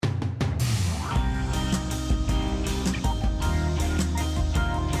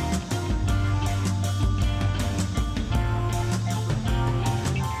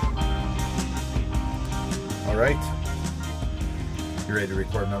to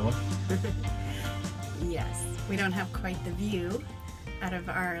record another one? Yes. We don't have quite the view out of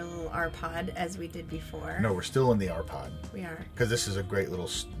our little R-Pod as we did before. No, we're still in the R-Pod. We are. Because this is a great little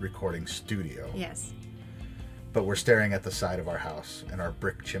recording studio. Yes. But we're staring at the side of our house and our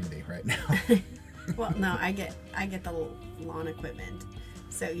brick chimney right now. Well, no, I get the lawn equipment.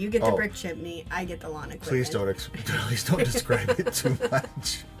 So you get the brick chimney, I get the lawn equipment. Please don't describe it too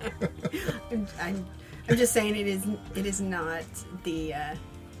much. I'm just saying it is not the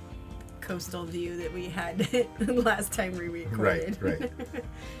coastal view that we had last time we recorded. Right.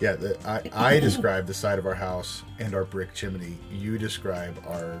 Yeah, I describe the side of our house and our brick chimney. You describe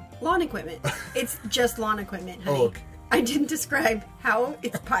our lawn equipment. It's just lawn equipment, honey. Oh, okay. I didn't describe how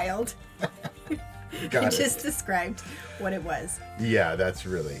it's piled. Got I it. just described what it was. Yeah, that's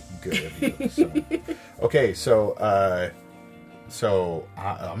really good of you. So. Okay, so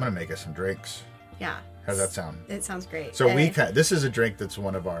I'm gonna make us some drinks. Yeah. How does that sound? It sounds great. So this is a drink that's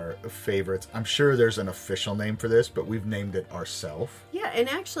one of our favorites. I'm sure there's an official name for this, but we've named it ourselves. Yeah, and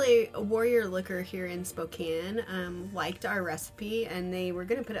actually, Warrior Liquor here in Spokane liked our recipe, and they were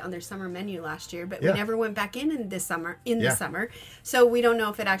going to put it on their summer menu last year, but we never went back in the summer. So we don't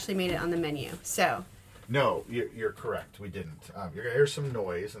know if it actually made it on the menu. So. No, you're correct. We didn't. You're gonna hear some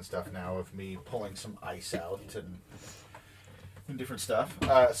noise and stuff now of me pulling some ice out and different stuff.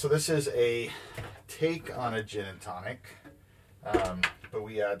 So this is a take on a gin and tonic, but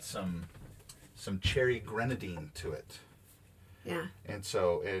we add some cherry grenadine to it. Yeah. And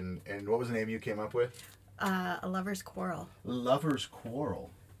so, and what was the name you came up with? A Lover's Quarrel. Lover's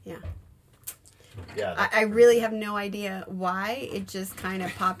Quarrel. Yeah. Yeah. I really have no idea why. It just kind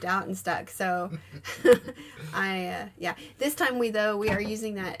of popped out and stuck. So, This time we are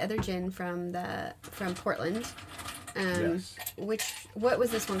using that other gin from Portland. Yes. What was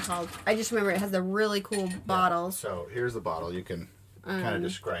this one called? I just remember it has the really cool bottles. So here's the bottle. You can kind of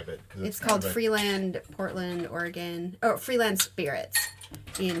describe it. It's called Freeland, Portland, Oregon. Oh, Freeland Spirits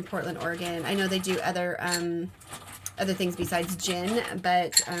in Portland, Oregon. I know they do other things besides gin,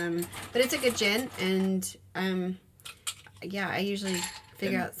 but it's a good gin, and I usually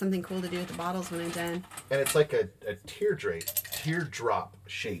figure out something cool to do with the bottles when I'm done. And it's like a teardrop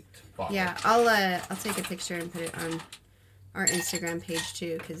shaped bottle. Yeah, I'll take a picture and put it on our Instagram page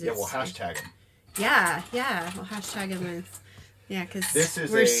too, because we'll hashtag them. Yeah, we'll hashtag them with. Yeah, because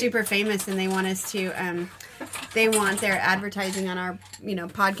we're super famous, and they want us to. They want their advertising on our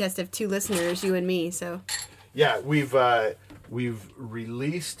podcast of 2 listeners, you and me. So. Yeah, we've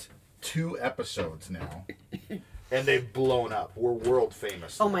released 2 episodes now, and they've blown up. We're world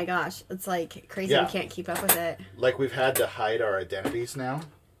famous. Oh my gosh, it's like crazy. Yeah. We can't keep up with it. Like we've had to hide our identities now.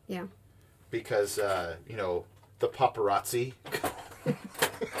 Yeah. Because the paparazzi. Oh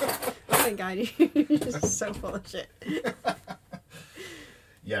my god, you're just so full of shit.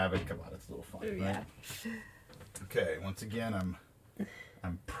 Yeah, but come on, it's a little fun, right? Yeah. Okay, once again,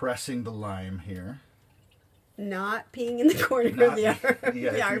 I'm pressing the lime here. Not peeing in the corner of the R-Pod.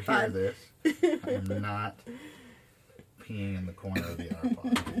 Yeah, if you hear this, I am not peeing in the corner of the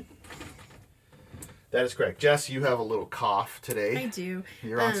R-Pod. That is correct. Jess, you have a little cough today. I do.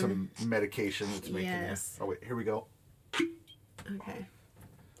 You're on some medication that's making you... Oh, wait, here we go. Okay.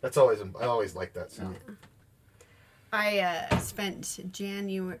 That's always... I always like that sound. Yeah. I spent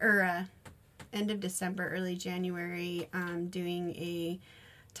end of December, early January, doing a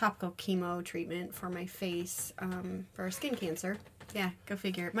topical chemo treatment for my face for skin cancer. Yeah, go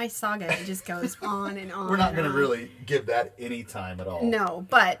figure. My saga just goes on and on. We're not going to really give that any time at all. No,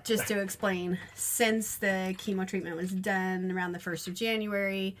 but just to explain, since the chemo treatment was done around the 1st of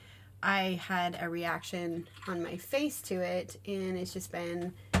January, I had a reaction on my face to it, and it's just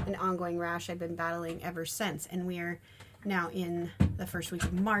been an ongoing rash I've been battling ever since. And we are now in the first week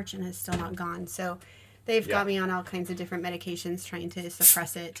of March, and it's still not gone. So they've got me on all kinds of different medications trying to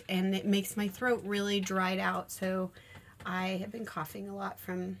suppress it, and it makes my throat really dried out. So I have been coughing a lot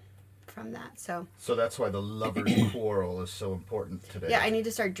from that. So that's why the Lover's Quarrel is so important today. Yeah, I need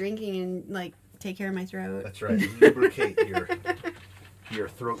to start drinking and take care of my throat. That's right. Lubricate your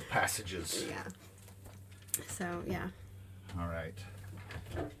throat passages. Yeah. So yeah. All right.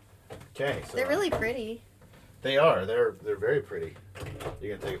 Okay. So they're really pretty. They are. They're very pretty.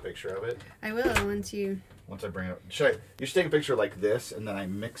 You gonna take a picture of it? I will once I bring it up. You should take a picture like this, and then I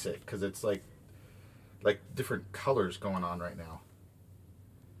mix it because it's like different colors going on right now.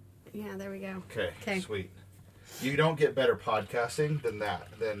 Yeah, there we go. Okay. Sweet. You don't get better podcasting than that.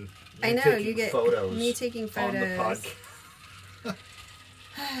 Than I know you get photos. Me taking photos. On the podcast.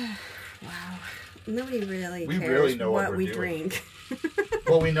 Wow. Nobody really we cares really know what we doing. drink.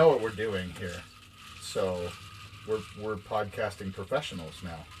 Well, we know what we're doing here, so we're podcasting professionals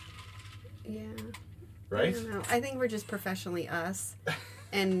now, Yeah. right? I don't know. I think we're just professionally us,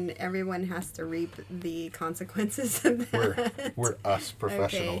 and everyone has to reap the consequences of that. We're us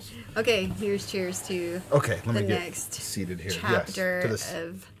professionals. Okay, here's cheers to Okay, let the me get next seated here. chapter Yes, to this.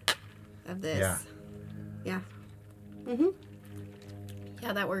 of this. Yeah. Yeah. Mm-hmm.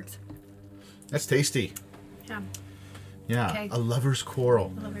 Yeah, that works. That's tasty. Yeah. Yeah, Okay. a lover's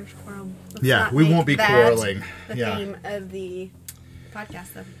quarrel. I love your quarrel. Let's Yeah, not we make won't be that quarreling. The Yeah. theme of the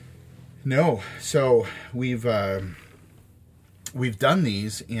podcast, though. No, so we've done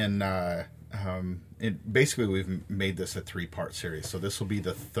these in basically we've made this a 3-part series. So this will be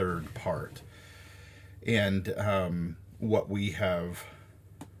the 3rd part, and what we have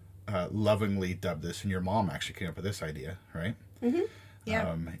lovingly dubbed this, and your mom actually came up with this idea, right? Mm-hmm.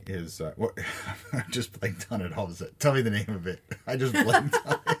 Yeah. Is what I just blanked on it all. Is it? Tell me the name of it. I just blanked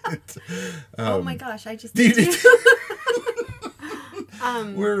on it. Oh my gosh, I just You did did- too.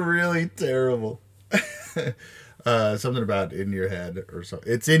 We're really terrible. Something about in your head or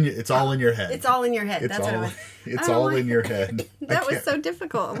something. It's all in your head. It's all in your head. It's That's all, what it was. It's Oh all my- in your head. That was so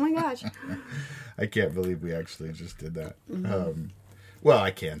difficult. Oh my gosh. I can't believe we actually just did that. Mm-hmm. Well, I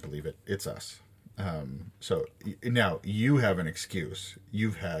can't believe it. It's us. So now you have an excuse.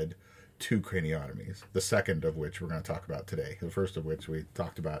 You've had 2 craniotomies, the second of which we're going to talk about today. The first of which we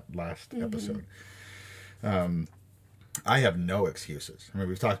talked about last episode. I have no excuses. I mean,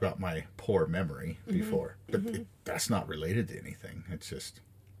 we've talked about my poor memory before, but that's not related to anything. It's just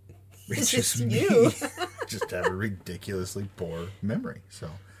just me. you. Just have a ridiculously poor memory. So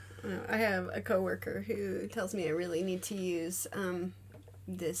I have a coworker who tells me I really need to use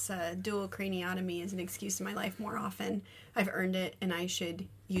this dual craniotomy as an excuse in my life more often. I've earned it, and I should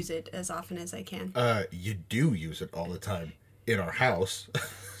use it as often as I can. you do use it all the time in our house.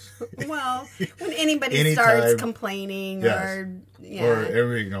 Well, when anybody Anytime. starts complaining Yes. or Or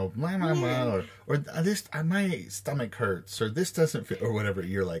every, my mama, or this, my stomach hurts, or this doesn't fit, or whatever.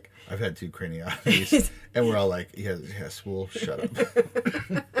 You're like, I've had 2 craniotomies, and we're all like, yes, we'll shut up.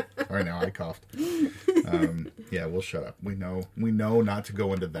 All right, now I coughed. Yeah, we'll shut up. We know not to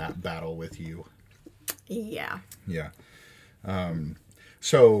go into that battle with you. Yeah. Yeah.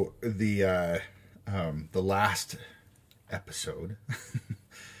 So the last episode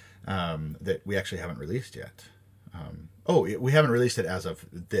that we actually haven't released yet. We haven't released it as of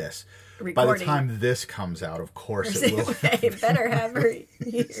this. Recording. By the time this comes out, of course it will. It better have her.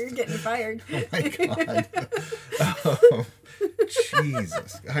 You're getting fired. Oh my God. Oh,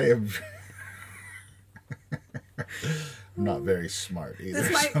 Jesus. I am not very smart either.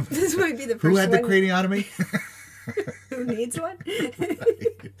 This might be the first Who had the one. craniotomy? Who needs one?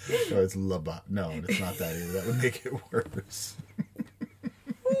 No, it's Labat. No, it's not that either. That would make it worse.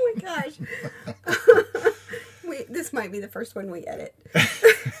 Oh my gosh. This might be the first one we edit.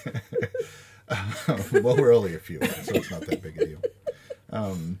 Well, we're only a few, so it's not that big a deal.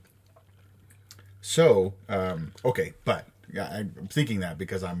 Okay, but yeah, I'm thinking that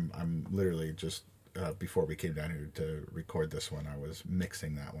because I'm literally just before we came down here to record this one, I was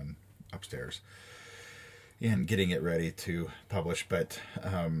mixing that one upstairs and getting it ready to publish. But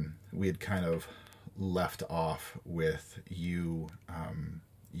we had kind of left off with you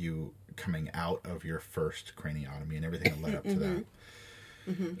coming out of your first craniotomy and everything that led up to that.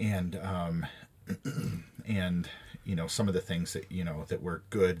 Mm-hmm. And some of the things that that were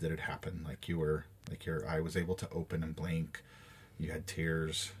good that had happened, like your eye was able to open and blink, you had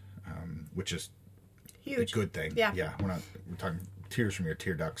tears, which is Huge. a good thing. Yeah. We're talking tears from your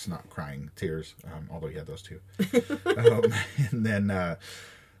tear ducts, not crying tears, although you had those too.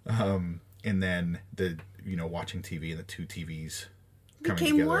 And then the watching TV and the 2 TVs coming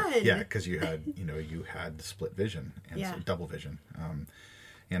Became together. one. Yeah, because you had the split vision and Yeah. double vision,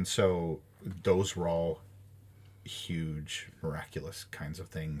 and so those were all huge, miraculous kinds of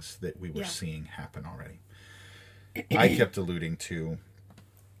things that we were Yeah. seeing happen already. I kept alluding to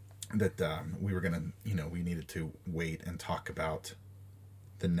that we were gonna, we needed to wait and talk about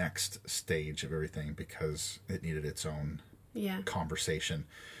the next stage of everything because it needed its own Yeah. conversation.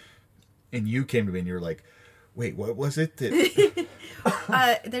 And you came to me and you were like, wait, what was it that...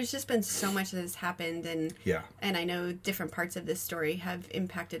 There's just been so much that has happened, and Yeah. and I know different parts of this story have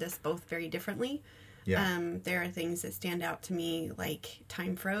impacted us both very differently. Yeah. There are things that stand out to me, like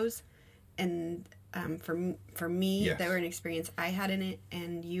time froze, and for me, Yes. that were an experience I had in it,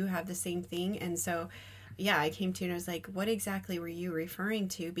 and you have the same thing, and so yeah, I came to you and I was like, what exactly were you referring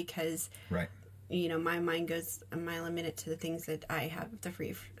to? Because Right. my mind goes a mile a minute to the things that I have the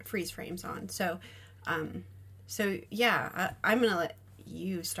freeze frames on. So, I'm gonna let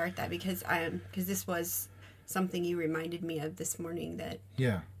you start that because this was something you reminded me of this morning that.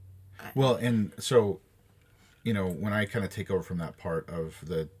 Yeah. Well, and so, when I kind of take over from that part of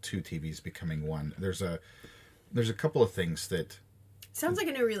the two TVs becoming one, there's a couple of things that. Sounds like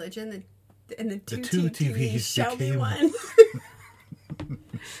a new religion. And the two TVs shall be became one.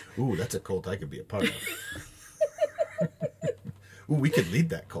 Ooh, that's a cult I could be a part of. Ooh, we could lead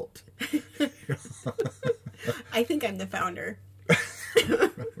that cult. I think I'm the founder.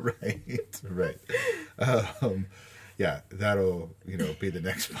 Right. Yeah, that'll, be the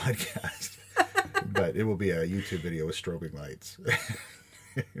next podcast. But it will be a YouTube video with strobing lights.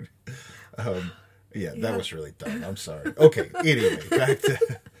 Yeah, that was really dumb. I'm sorry. Okay, anyway,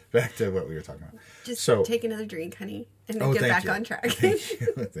 back to what we were talking about. Just take another drink, honey, and then get back on track.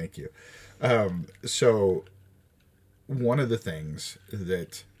 Thank you. So one of the things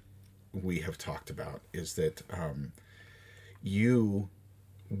that we have talked about is that you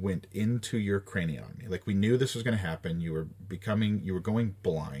went into your craniotomy. Like, we knew this was going to happen. You were going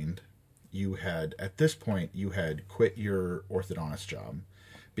blind. At this point, you had quit your orthodontist job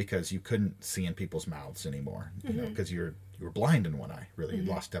because you couldn't see in people's mouths anymore, because you were blind in one eye, really. You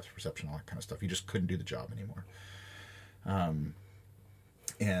lost depth perception, all that kind of stuff. You just couldn't do the job anymore.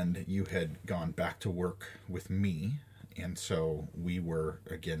 And you had gone back to work with me, and so we were,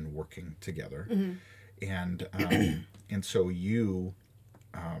 again, working together. And so you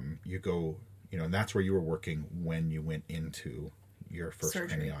go, and that's where you were working when you went into your first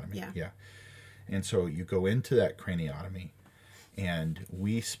surgery. Craniotomy. Yeah. And so you go into that craniotomy, and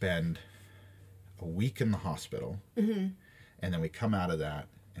we spend a week in the hospital, and then we come out of that,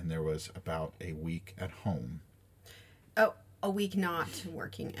 and there was about a week at home. Oh, a week not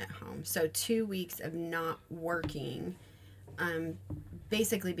working at home. So 2 weeks of not working,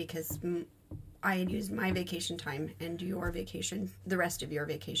 basically because I had used my vacation time and the rest of your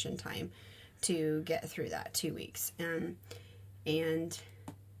vacation time to get through that 2 weeks. And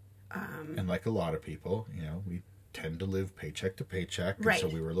like a lot of people, we tend to live paycheck to paycheck. And right. So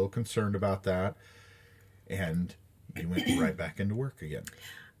we were a little concerned about that. And you went right back into work again.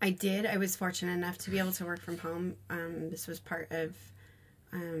 I did. I was fortunate enough to be able to work from home. This was part of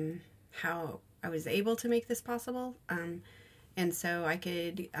how I was able to make this possible. And so I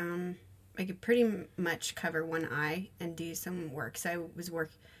could pretty much cover one eye and do some work. So I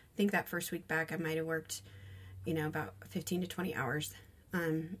think that first week back, I might have worked, about 15 to 20 hours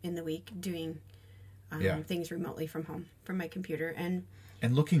in the week doing things remotely from home, from my computer. And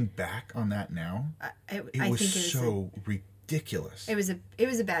looking back on that now, it was so ridiculous. It was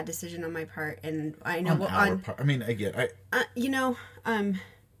a bad decision on my part, and I know on our part. I mean,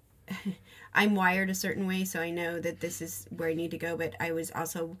 I'm wired a certain way, so I know that this is where I need to go. But I was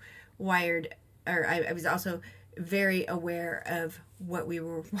also wired, or I was also very aware of what we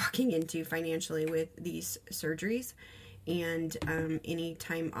were walking into financially with these surgeries, and any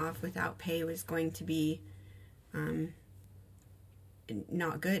time off without pay was going to be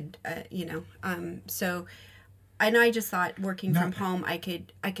not good, so, and I just thought working from home, I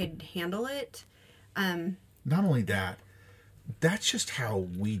could handle it. Not only that, that's just how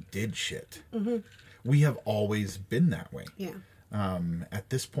we did shit. We have always been that way. Yeah. At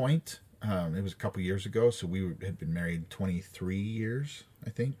this point, it was a couple years ago, so we had been married 23 years, I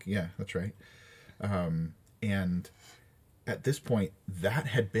think. Yeah, that's right. And at this point, that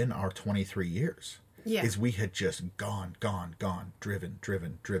had been our 23 years. Yeah. Is we had just gone, driven,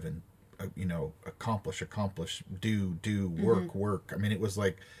 accomplish, do, work. I mean, it was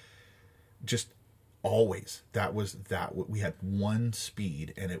like just always we had one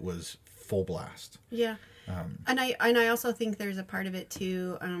speed, and it was full blast. Yeah. And I also think there's a part of it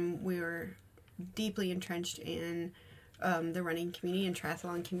too. We were deeply entrenched in the running community and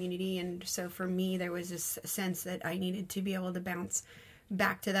triathlon community, and so for me, there was this sense that I needed to be able to bounce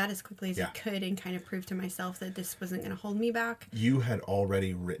back to that as quickly as I could, and kind of prove to myself that this wasn't going to hold me back. You had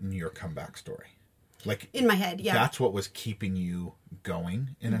already written your comeback story, like in my head. Yeah, that's what was keeping you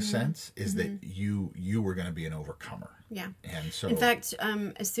going in a sense, is that you were going to be an overcomer. Yeah. And so, in fact,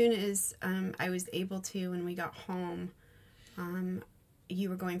 as soon as I was able to, when we got home, you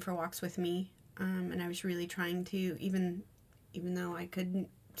were going for walks with me, and I was really trying to, even though I couldn't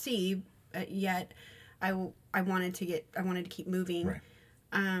see yet, I wanted to keep moving. Right.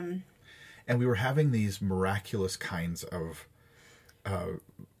 And we were having these miraculous kinds of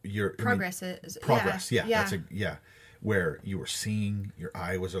progress. Yeah. Where you were seeing, your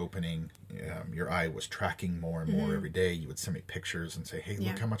eye was opening, your eye was tracking more and more every day. You would send me pictures and say, "Hey,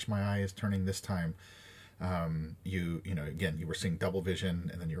 look how much my eye is turning this time." You were seeing double vision,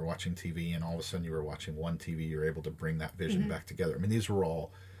 and then you were watching TV, and all of a sudden you were watching one TV. You were able to bring that vision back together. I mean, these were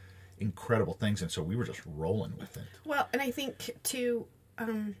all incredible things, and so we were just rolling with it. Well, and I think too,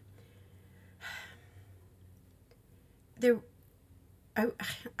 I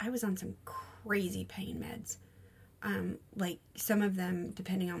was on some crazy pain meds. Like some of them,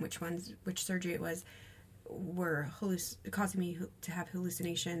 depending on which surgery it was, were causing me to have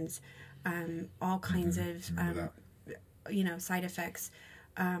hallucinations, all kinds of, side effects.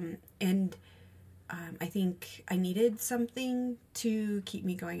 And I think I needed something to keep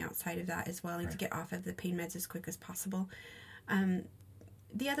me going outside of that as well, and to get off of the pain meds as quick as possible.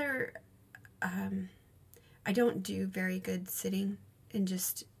 The other, I don't do very good sitting in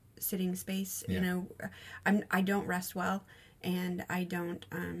just sitting space. Yeah. I don't rest well, and I don't,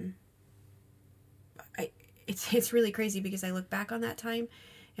 it's really crazy because I look back on that time,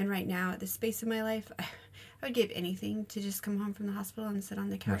 and right now at this space of my life, I would give anything to just come home from the hospital and sit on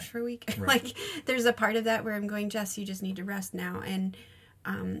the couch for a week. Right. Like, there's a part of that where I'm going, Jess, you just need to rest now, and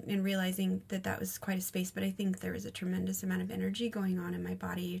realizing that was quite a space. But I think there was a tremendous amount of energy going on in my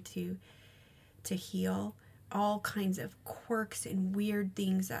body to heal all kinds of quirks and weird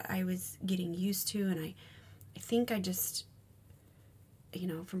things that I was getting used to, and I think I just,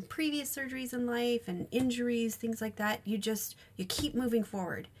 from previous surgeries in life and injuries, things like that, you keep moving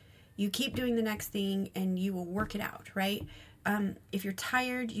forward. You keep doing the next thing, and you will work it out, right? If you're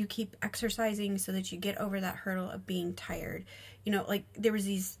tired, you keep exercising so that you get over that hurdle of being tired. Like there was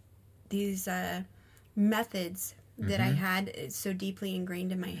these methods that I had so deeply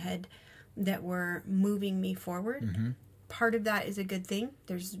ingrained in my head that were moving me forward. Mm-hmm. Part of that is a good thing.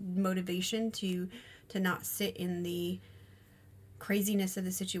 There's motivation to not sit in the craziness of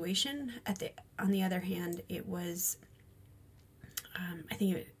the situation. On the other hand, it was,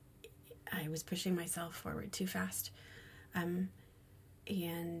 I was pushing myself forward too fast. And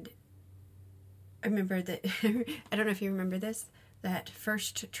I remember that, I don't know if you remember this, that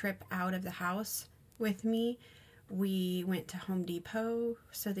first trip out of the house with me, we went to Home Depot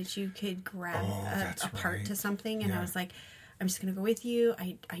so that you could grab a part to something. And I was like, I'm just going to go with you.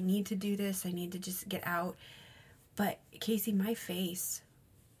 I need to do this. I need to just get out. But Casey, my face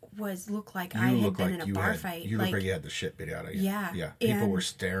looked like I had been in a bar fight. You looked like you had the shit beat out of you. Yeah. Yeah. People were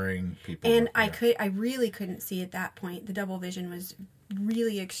staring. I really couldn't see at that point. The double vision was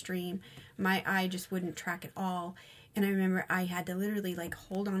really extreme. My eye just wouldn't track at all. And I remember I had to literally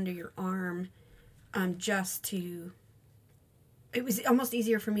hold onto your arm, just to. It was almost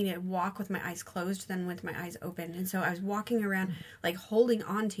easier for me to walk with my eyes closed than with my eyes open. And so I was walking around, holding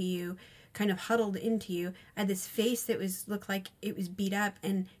on to you, kind of huddled into you. I had this face that looked like it was beat up,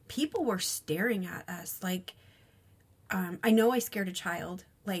 and people were staring at us. I know I scared a child.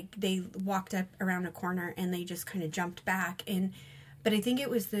 They walked up around a corner and they just kind of jumped back. But I think it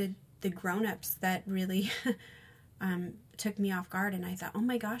was the grown-ups that really took me off guard. And I thought, oh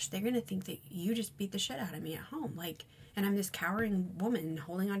my gosh, they're going to think that you just beat the shit out of me at home. And I'm this cowering woman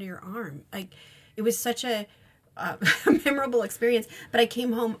holding onto your arm. It was such a memorable experience. But I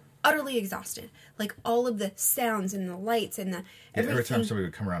came home utterly exhausted. All of the sounds and the lights and the everything. Every time somebody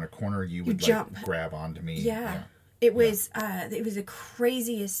would come around a corner, you would jump, grab onto me. Yeah. It was the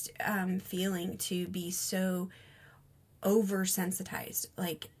craziest feeling to be so oversensitized.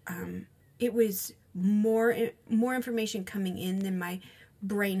 It was more information coming in than my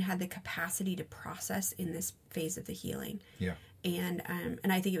brain had the capacity to process in this phase of the healing. Yeah. And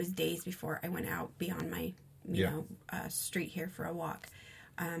I think it was days before I went out beyond my street here for a walk.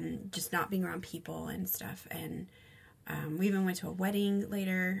 Just not being around people and stuff. And we even went to a wedding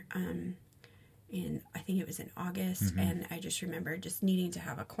later, and I think it was in August. Mm-hmm. And I just remember just needing to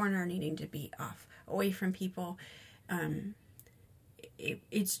have a corner, needing to be away from people. It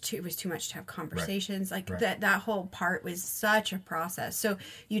was too much to have conversations. Right. That whole part was such a process. So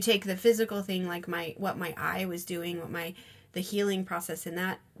you take the physical thing, what my eye was doing, what the healing process in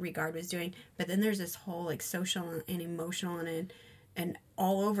that regard was doing, but then there's this whole social and emotional and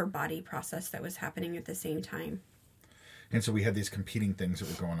all over body process that was happening at the same time. And so we had these competing things that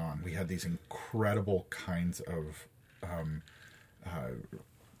were going on. We had these incredible kinds of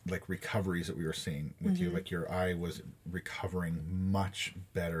recoveries that we were seeing with mm-hmm. you. Your eye was recovering much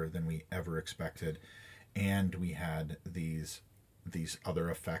better than we ever expected. And we had these other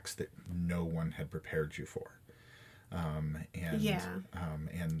effects that no one had prepared you for.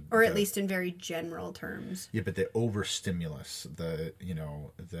 Or at least in very general terms. Yeah, but the overstimulus,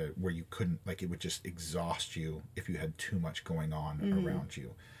 where you couldn't, it would just exhaust you if you had too much going on mm-hmm. around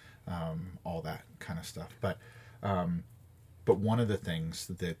you, all that kind of stuff. But one of the things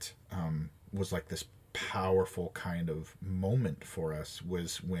that was this powerful kind of moment for us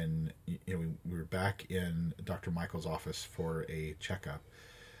was when we were back in Dr. Michael's office for a checkup.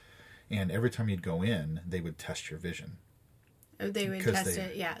 And every time you'd go in, they would test your vision. They would test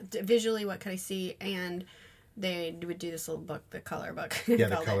it, yeah. Visually, what could I see? And they would do this little book, the color book. Yeah,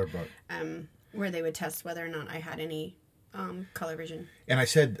 the color book. Where they would test whether or not I had any color vision. And I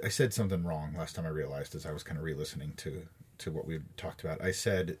said something wrong last time I realized as I was kind of re-listening to what we talked about. I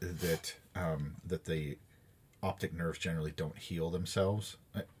said that that the optic nerves generally don't heal themselves.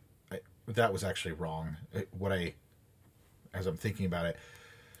 That was actually wrong. As I'm thinking about it,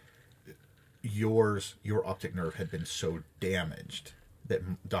 your optic nerve had been so damaged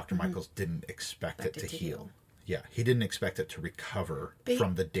that Dr. Michaels didn't expect it to heal. Yeah, he didn't expect it to recover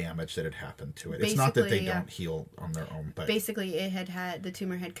from the damage that had happened to it. It's not that they don't heal on their own, but basically, the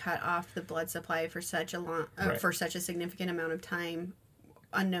tumor had cut off the blood supply for such a significant amount of time,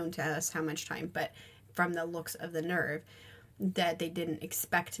 unknown to us how much time, but from the looks of the nerve, that they didn't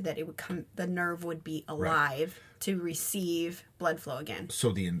expect that it would come. The nerve would be alive to receive blood flow again.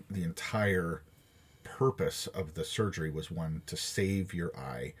 So the entire purpose of the surgery was, one, to save your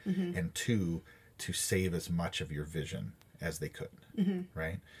eye, and two, to save as much of your vision as they could,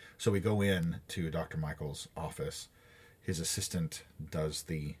 right? So we go in to Dr. Michael's office. His assistant does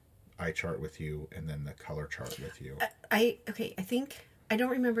the eye chart with you, and then the color chart with you. I think, I don't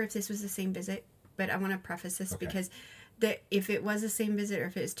remember if this was the same visit, but I want to preface this because if it was the same visit or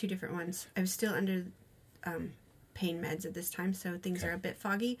if it was two different ones, I was still under pain meds at this time, so things are a bit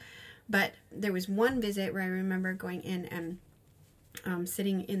foggy. But there was one visit where I remember going in and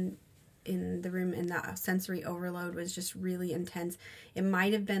sitting in the room, and the sensory overload was just really intense. It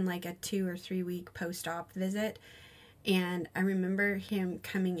might have been like a 2 or 3 week post-op visit, and I remember him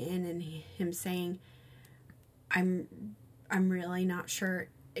coming in and him saying, I'm really not sure,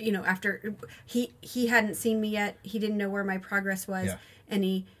 after he hadn't seen me yet, he didn't know where my progress was, and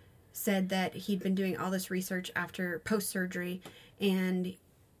he said that he'd been doing all this research after post-surgery, and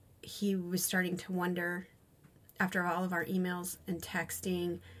he was starting to wonder, after all of our emails and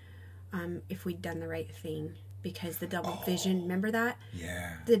texting, if we'd done the right thing, because the double vision, remember that?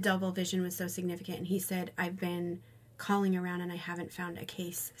 Yeah. The double vision was so significant. And he said, I've been calling around and I haven't found a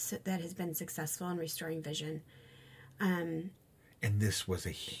case that has been successful in restoring vision. And this was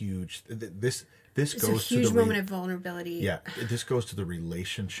a huge, this it's goes a huge to moment of vulnerability. Yeah. This goes to the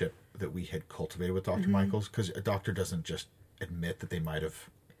relationship that we had cultivated with Dr. Michaels, because a doctor doesn't just admit that they might have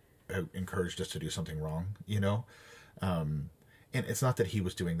encouraged us to do something wrong, and it's not that he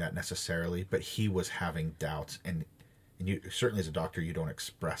was doing that necessarily, but he was having doubts, and you certainly as a doctor, you don't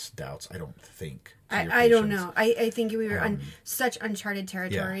express doubts, I don't think. I don't know. I think we were on such uncharted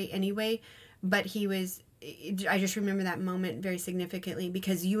territory anyway, but he was, I just remember that moment very significantly,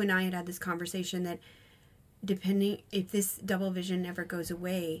 because you and I had this conversation that depending if this double vision never goes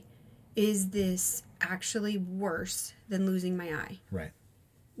away, is this actually worse than losing my eye? Right.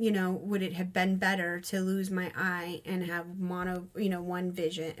 Would it have been better to lose my eye and have one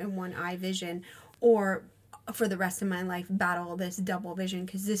vision and one eye vision, or for the rest of my life battle this double vision?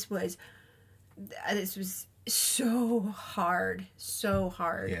 Because this was so hard.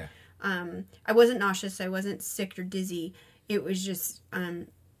 Yeah. I wasn't nauseous. I wasn't sick or dizzy. It was just,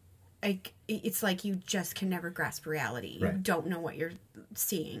 it's like you just can never grasp reality. Right. You don't know what you're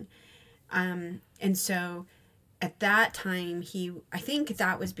seeing. And so at that time, I think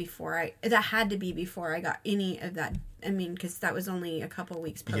that was that had to be before I got any of that. I mean, because that was only a couple of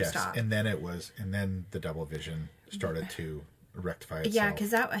weeks post-op. Yes, and then the double vision started to rectify itself. Yeah,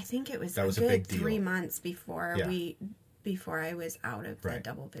 because I think it was a good big deal. 3 months before before I was out of the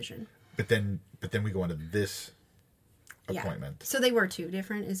double vision. But then we go into this appointment. So they were two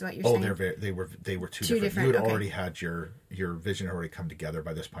different, is what you're saying? Oh, they were two different. You had already had your vision had already come together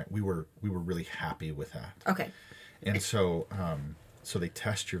by this point. We were really happy with that. Okay. And so they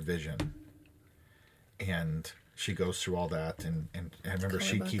test your vision, and she goes through all that, and I remember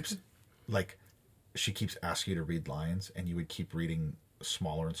she keeps asking you to read lines, and you would keep reading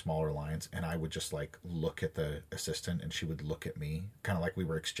smaller and smaller lines, and I would just look at the assistant, and she would look at me, kind of like we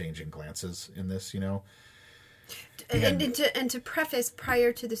were exchanging glances in this, And to preface,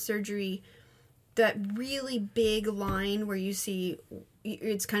 prior to the surgery, that really big line where you see,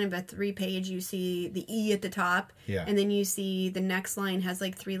 it's kind of a 3-page, you see the E at the top, and then you see the next line has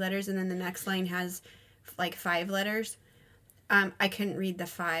 3 letters, and then the next line has 5 letters. I couldn't read the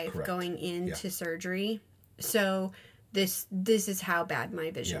 5 going into surgery, so this is how bad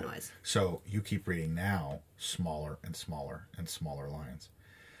my vision was. So you keep reading now smaller and smaller and smaller lines.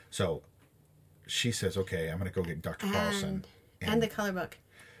 So she says, okay, I'm going to go get Dr. Carlson. And the color book.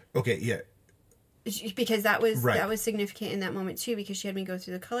 Okay, yeah. Because that was significant in that moment too, because she had me go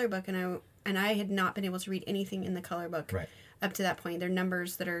through the color book, and I had not been able to read anything in the color book up to that point. They're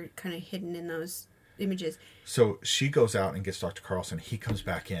numbers that are kind of hidden in those images. So she goes out and gets Dr. Carlson. He comes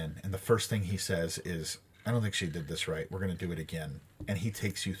back in, and the first thing he says is, I don't think she did this right. We're going to do it again. And he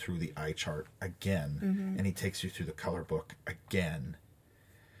takes you through the eye chart again, and he takes you through the color book again.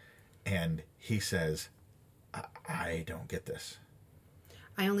 And he says, I don't get this.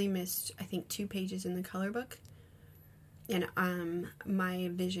 I only missed, I think, 2 pages in the color book. And my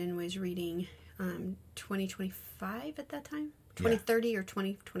vision was reading 2025 at that time. 2030 or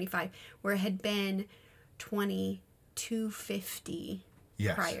 2025, where it had been 2250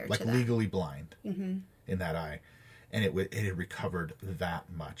 prior like to that. Legally Blind in that eye. And it had recovered that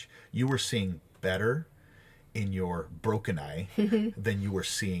much. You were seeing better in your broken eye than you were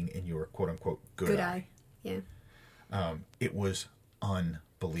seeing in your quote-unquote good eye. Yeah. It was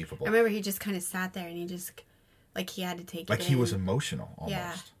unbelievable. I remember he just kind of sat there and he just, like he had to take like it he in. was emotional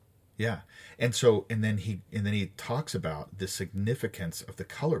almost. Yeah. And then he talks about the significance of the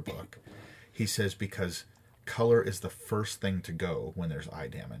color book. He says because color is the first thing to go when there's eye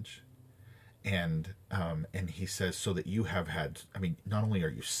damage. And he says so that you have had, I mean, not only are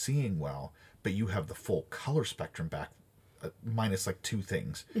you seeing well, but you have the full color spectrum back, minus like 2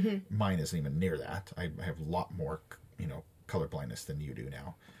 things. Mine isn't even near that. I have a lot more, color blindness than you do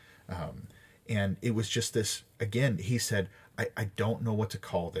now. And it was just this, again, he said, I don't know what to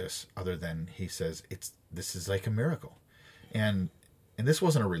call this other than, he says, this is like a miracle. And this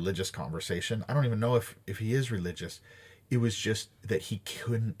wasn't a religious conversation. I don't even know if he is religious. It was just that he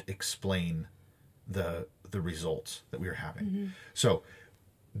couldn't explain the results that we were having. So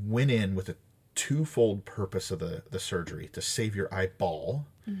went in with a twofold purpose of the surgery, to save your eyeball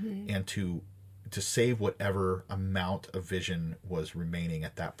and to save whatever amount of vision was remaining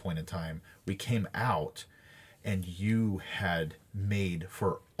at that point in time. We came out and you had made,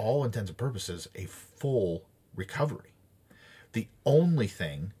 for all intents and purposes, a full recovery. The only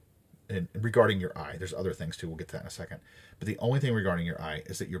thing, and regarding your eye, there's other things too, we'll get to that in a second, but the only thing regarding your eye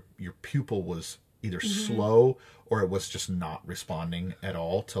is that your pupil was either slow or it was just not responding at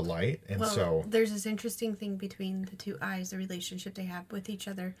all to light. And so there's this interesting thing between the 2 eyes, the relationship they have with each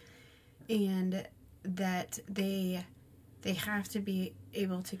other, and that they have to be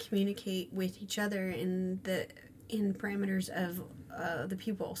able to communicate with each other in parameters of the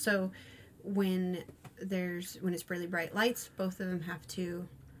pupil. So when it's really bright lights, both of them have to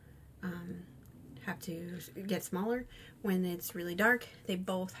get smaller. When it's really dark, they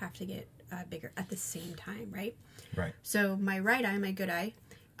both have to get bigger at the same time, right? Right. So my right eye, my good eye,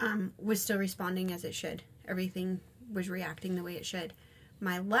 was still responding as it should. Everything was reacting the way it should.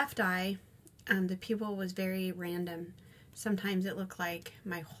 My left eye, the pupil was very random. Sometimes it looked like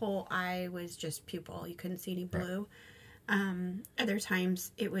my whole eye was just pupil. You couldn't see any blue. Right. Other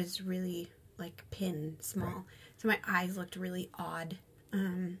times it was really like pin small. Right. So my eyes looked really odd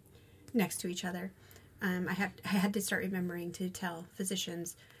next to each other. I had to start remembering to tell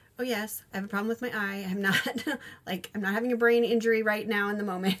physicians, oh yes, I have a problem with my eye. I'm not I'm not having a brain injury right now in the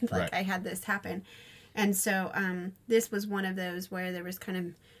moment. Right. I had this happen. And so this was one of those where there was kind of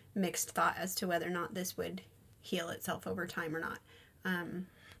mixed thought as to whether or not this would heal itself over time or not.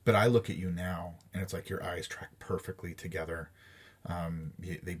 But I look at you now and it's like your eyes track perfectly together.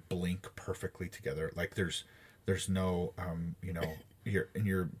 They blink perfectly together. Like there's no,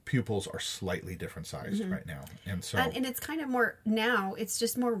 your pupils are slightly different sized right now. And so, and it's kind of more now, it's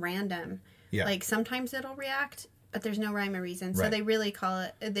just more random. Yeah. Like sometimes it'll react, but there's no rhyme or reason. So Right. they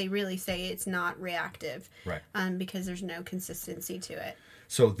really say it's not reactive. Right. Because there's no consistency to it.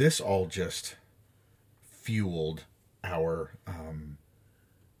 So this all just fueled our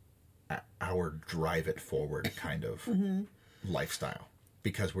drive it forward kind of lifestyle,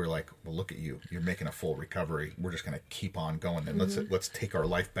 because we're like, well, look at you, you're making a full recovery. We're just going to keep on going, and let's take our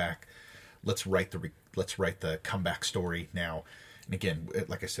life back. Let's write the comeback story now. And again,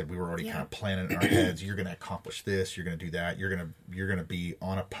 like I said, we were already kind of planning in our heads. You're going to accomplish this. You're going to do that. You're going to be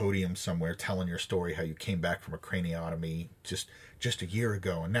on a podium somewhere telling your story, how you came back from a craniotomy just a year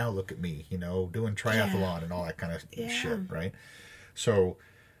ago, and now look at me, doing triathlon and all that kind of shit, right? So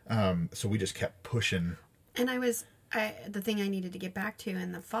we just kept pushing. And the thing I needed to get back to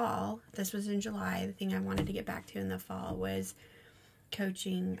in the fall, this was in July, the thing I wanted to get back to in the fall was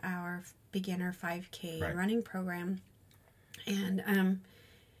coaching our beginner 5K running program. And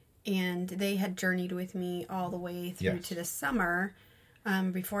they had journeyed with me all the way through to the summer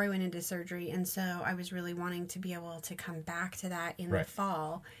before I went into surgery. And so I was really wanting to be able to come back to that in the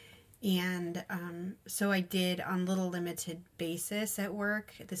fall. And so I did on little limited basis at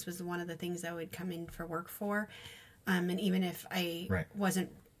work. This was one of the things I would come in for work for. And even if I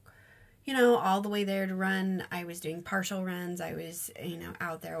wasn't all the way there to run. I was doing partial runs. I was,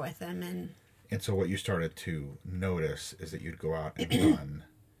 out there with them. And so what you started to notice is that you'd go out and run,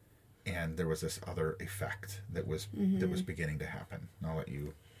 and there was this other effect that was beginning to happen. I'll let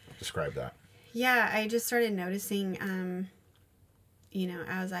you describe that. Yeah, I just started noticing,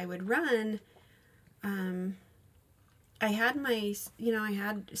 as I would run, I had I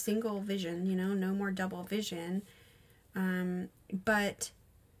had single vision, no more double vision. But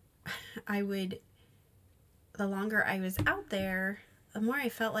the longer I was out there, the more I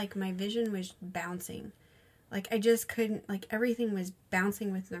felt like my vision was bouncing. Like I just couldn't, like everything was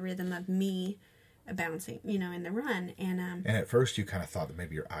bouncing with the rhythm of me bouncing, in the run. And at first you kind of thought that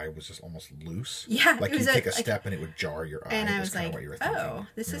maybe your eye was just almost loose. Yeah. Like you'd take a step and it would jar your eye. And I was like, what you were thinking. oh,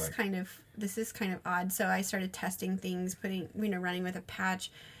 this is kind of odd. So I started testing things, running with a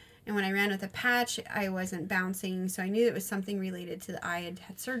patch. And when I ran with a patch, I wasn't bouncing. So I knew it was something related to the eye I'd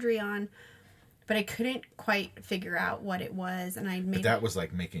had surgery on. But I couldn't quite figure out what it was, and But that was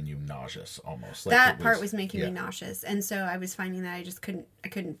like making you nauseous, almost. Like that part was making me nauseous, and so I was finding that I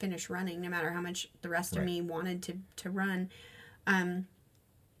couldn't finish running, no matter how much the rest of me wanted to run, and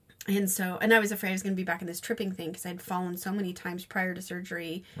I was afraid I was going to be back in this tripping thing because I'd fallen so many times prior to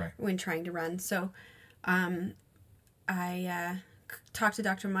surgery when trying to run. So, I talked to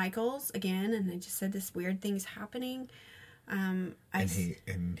Dr. Michaels again, and I just said this weird thing's happening.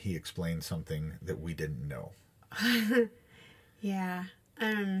 He explained something that we didn't know. Yeah.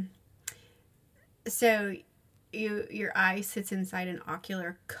 So your eye sits inside an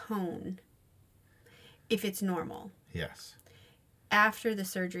ocular cone if it's normal. Yes. After the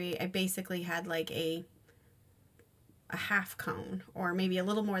surgery, I basically had like a half cone, or maybe a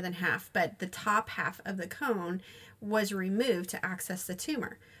little more than half, but the top half of the cone was removed to access the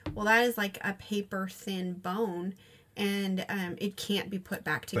tumor. Well, that is like a paper thin bone, and it can't be put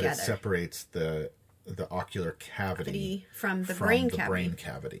back together. But it separates the ocular cavity from the brain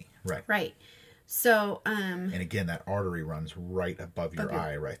cavity. Right. Right. So, and again, that artery runs right above your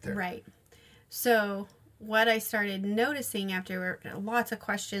eye right there. Right. So what I started noticing after lots of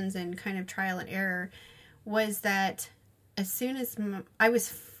questions and kind of trial and error was that as soon as I was,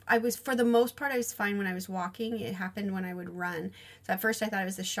 for the most part, I was fine when I was walking. It happened when I would run. So at first I thought it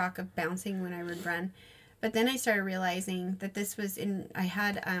was the shock of bouncing when I would run. But then I started realizing that this was I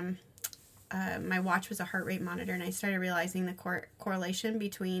had, my watch was a heart rate monitor, and I started realizing the correlation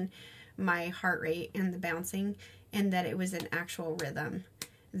between my heart rate and the bouncing, and that it was an actual rhythm,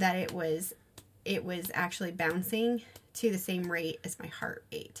 that it was actually bouncing to the same rate as my heart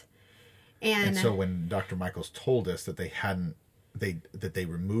rate. And so when Dr. Michaels told us that they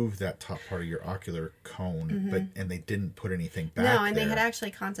removed that top part of your ocular cone, and they didn't put anything back. No, and there. they had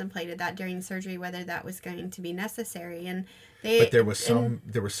actually contemplated that during surgery, whether that was going to be necessary. But there was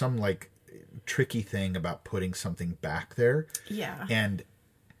some like tricky thing about putting something back there. Yeah. And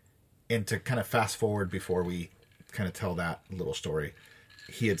to kind of fast forward before we kind of tell that little story,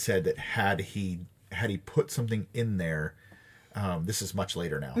 he had said that had he put something in there. This is much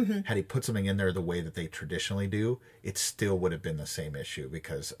later now. Had he put something in there the way that they traditionally do, it still would have been the same issue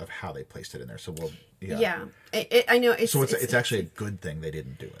because of how they placed it in there. So I know. It's actually a good thing they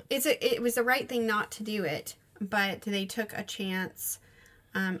didn't do it. It was the right thing not to do it, but they took a chance,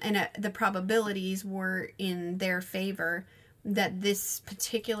 and the probabilities were in their favor that this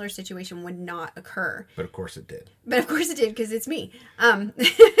particular situation would not occur. But of course it did. Because it's me. And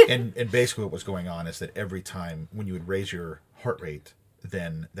basically what was going on is that every time when you would raise your heart rate,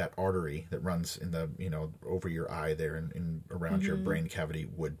 then that artery that runs in the, over your eye there and around your brain cavity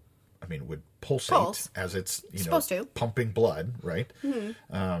would pulsate as it's, supposed to. Pumping blood, right?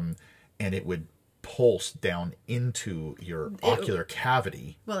 And it would pulse down into your ocular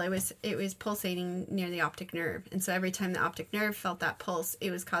cavity. Well, it was pulsating near the optic nerve, and so every time the optic nerve felt that pulse,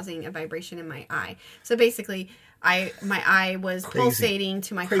 it was causing a vibration in my eye. So basically, my eye was pulsating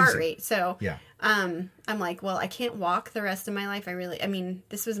to my heart rate. So yeah. I'm like, well, I can't walk the rest of my life.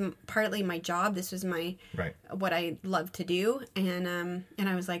 This was partly my job. This was what I love to do, and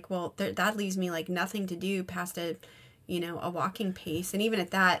I was like, well, that leaves me like nothing to do past a walking pace, and even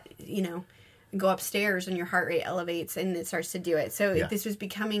at that, go upstairs and your heart rate elevates and it starts to do it. So this was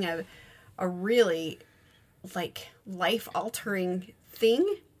becoming a really like life altering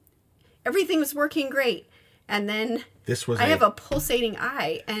thing. Everything was working great. And then I have a pulsating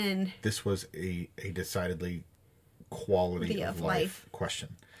eye, and this was a decidedly quality of life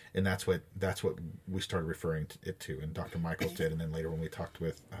question. And that's what we started referring it to, and Dr. Michaels did. And then later when we talked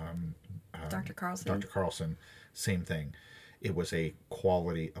with Dr. Carlson, same thing. It was a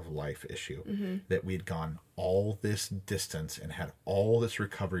quality of life issue that we'd gone all this distance and had all this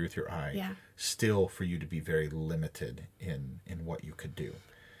recovery with your eye, still for you to be very limited in what you could do.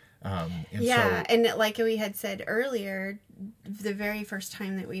 And like we had said earlier, the very first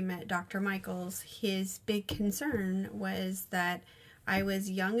time that we met Dr. Michaels, his big concern was that I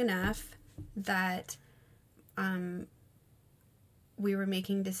was young enough that we were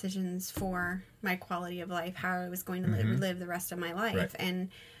making decisions for my quality of life, how I was going to live the rest of my life. Right.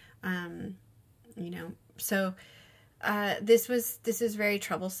 And, so this is very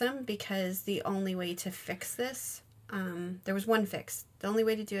troublesome because the only way to fix this, there was one fix. The only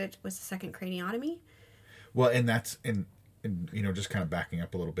way to do it was a second craniotomy. Well, and that's, and just kind of backing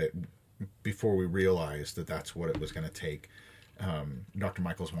up a little bit, before we realized that that's what it was going to take, Dr.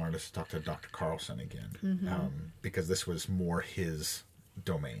 Michaels wanted us to talk to Dr. Carlson again, because this was more his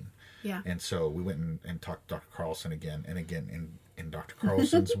domain. Yeah. And so we went and talked to Dr. Carlson again, and again, in Dr.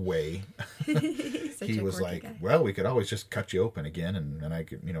 Carlson's way, he was like, guy. Well, we could always just cut you open again, and I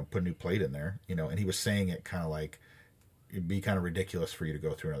could, put a new plate in there, and he was saying it kind of like, it'd be kind of ridiculous for you to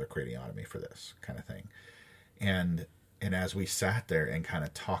go through another craniotomy for this kind of thing. And as we sat there and kind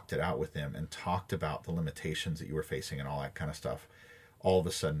of talked it out with him and talked about the limitations that you were facing and all that kind of stuff, all of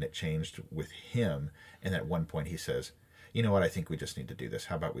a sudden it changed with him. And at one point he says, you know what, I think we just need to do this.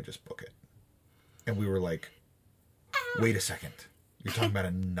 How about we just book it? And we were like, wait a second. You're talking about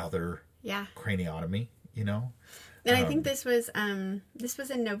another craniotomy, And I think this was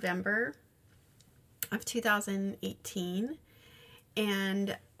in November of 2018.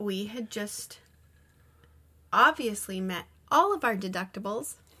 And we had just obviously met all of our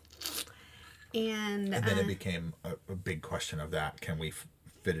deductibles, and then it became a big question of that. Can we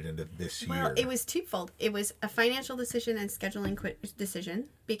fit it into this year? Well, it was twofold. It was a financial decision and scheduling decision,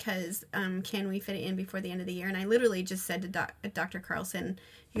 because can we fit it in before the end of the year? And I literally just said to Dr. Carlson,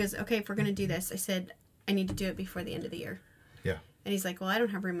 he goes, okay, if we're going to do this, I said, I need to do it before the end of the year. Yeah. And he's like, well, I don't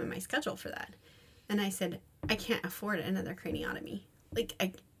have room in my schedule for that. And I said, I can't afford another craniotomy. Like,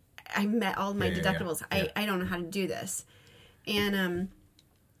 I met all my deductibles. Yeah. I don't know how to do this. And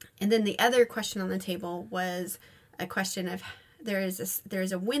then the other question on the table was a question of there is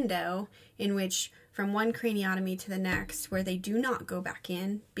a window in which from one craniotomy to the next where they do not go back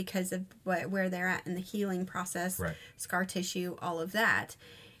in because of where they're at in the healing process, scar tissue, all of that.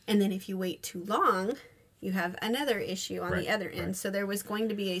 And then if you wait too long, you have another issue on the other end. So there was going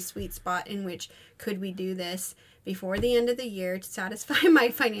to be a sweet spot in which could we do this before the end of the year to satisfy my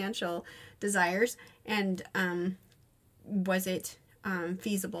financial desires, and was it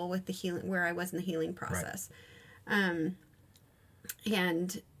feasible with the healing, where I was in the healing process. And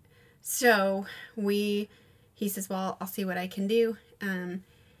so he says, well, I'll see what I can do.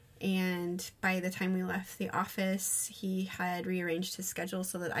 And by the time we left the office, he had rearranged his schedule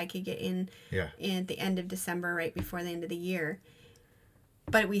so that I could get in at the end of December, right before the end of the year.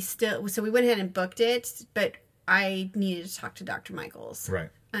 But we went ahead and booked it, but I needed to talk to Dr. Michaels. Right.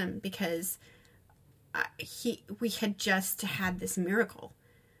 Because we had just had this miracle.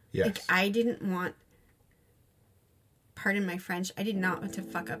 Yes. Like, I didn't want, pardon my French, I did not want to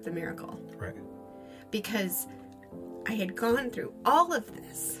fuck up the miracle. Right. Because I had gone through all of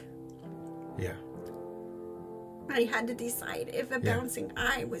this. Yeah. I had to decide if a bouncing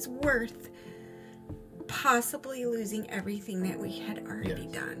eye was worth possibly losing everything that we had already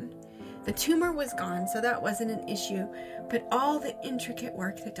done. The tumor was gone, so that wasn't an issue. But all the intricate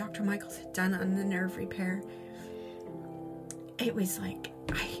work that Dr. Michaels had done on the nerve repair, it was like,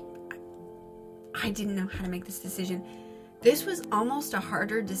 I didn't know how to make this decision. This was almost a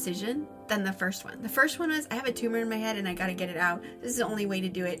harder decision than the first one. The first one was, I have a tumor in my head and I got to get it out. This is the only way to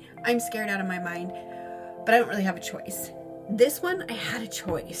do it. I'm scared out of my mind, but I don't really have a choice. This one, I had a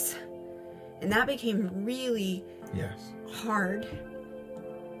choice. And that became really hard,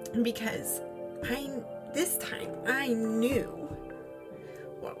 because this time I knew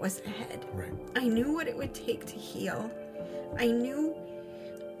what was ahead. Right. I knew what it would take to heal. I knew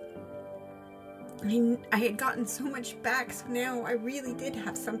I had gotten so much back, so now I really did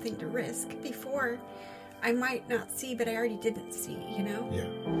have something to risk. Before, I might not see, but I already didn't see, Yeah.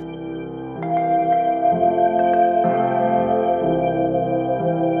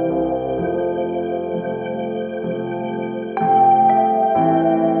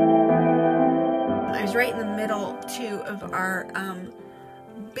 I was right in the middle, too, of our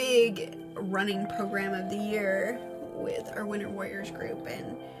big running program of the year with our Winter Warriors group,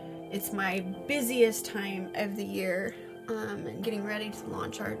 and it's my busiest time of the year, and getting ready to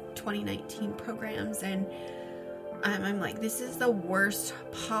launch our 2019 programs, and I'm like, this is the worst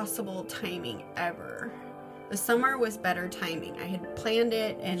possible timing ever The summer was better timing. I had planned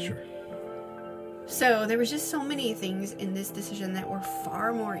it, and Sure. so there was just so many things in this decision that were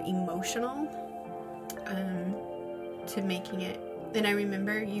far more emotional to making it. And I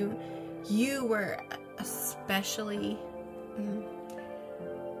remember you were especially,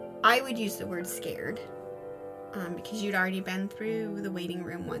 I would use the word scared, because you'd already been through the waiting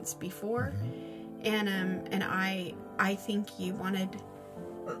room once before. And I think you wanted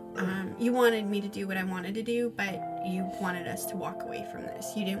me to do what I wanted to do, but you wanted us to walk away from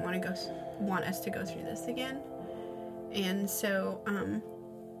this. You didn't want us to go through this again. And so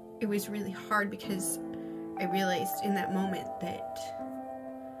it was really hard, because I realized in that moment that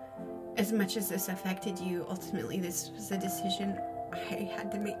as much as this affected you, ultimately this was a decision I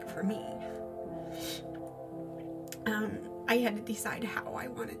had to make for me. I had to decide how I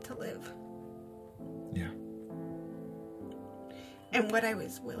wanted to live. Yeah. And what I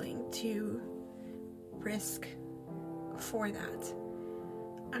was willing to risk for that.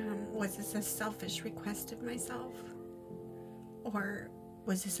 Was this a selfish request of myself? Or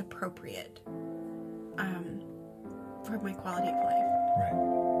was this appropriate for my quality of life? Right.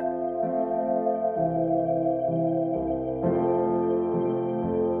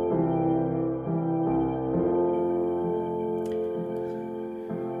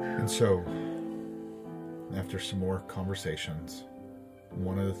 And so, after some more conversations,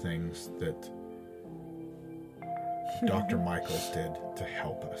 one of the things that Dr. Michaels did to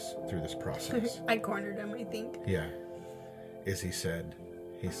help us through this process, I cornered him, I think. yeah, is he said,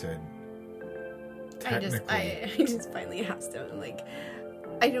 I just finally asked him, like,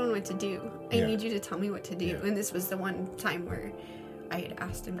 I don't know what to do. I Yeah. need you to tell me what to do. Yeah. And this was the one time where I had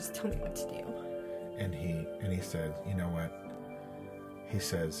asked him, just tell me what to do. and he said, you know what? He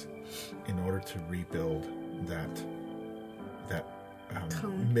says, in order to rebuild that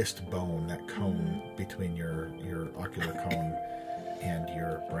Cone. missed bone, that cone between your ocular cone and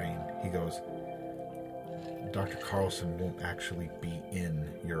your brain, he goes, Dr. Carlson won't actually be in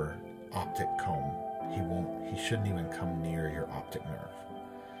your optic cone. He shouldn't even come near your optic nerve.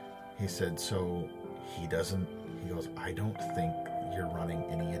 He said, so he goes, I don't think you're running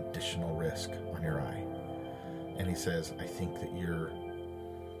any additional risk on your eye. And he says, I think that you're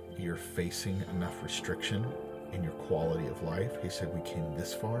facing enough restriction in your quality of life. He said, we came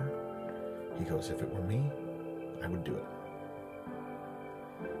this far. He goes, if it were me, I would do it.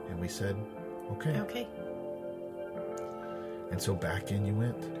 And we said, okay. And so back in you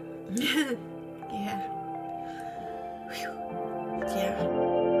went. Yeah. Whew. Yeah.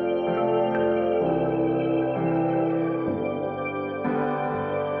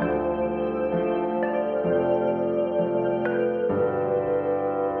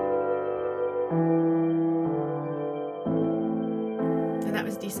 And that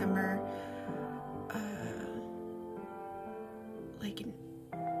was December, like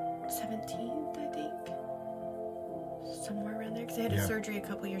 17th, I think. Somewhere around there. Because I had a surgery a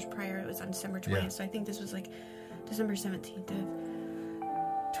couple years prior. It was on December 20th. Yeah. So I think this was like December 17th of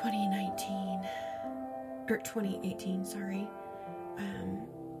 2019. Or 2018, sorry.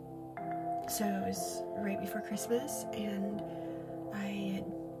 So it was right before Christmas. And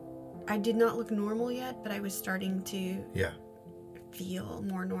I did not look normal yet, but I was starting to feel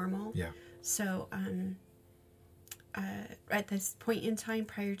more normal. Yeah. So at this point in time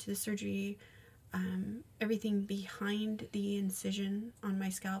prior to the surgery, everything behind the incision on my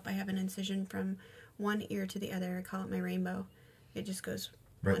scalp, I have an incision from one ear to the other. I call it my rainbow. It just goes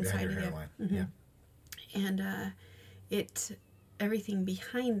Right one behind side your of the hairline. other. Yeah. And everything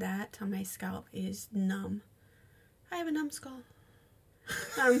behind that on my scalp is numb. I have a numb skull.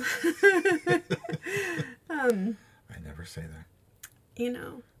 I never say that. You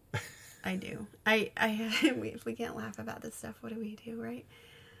know, I do. If we can't laugh about this stuff, what do we do, right?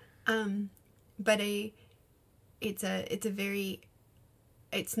 But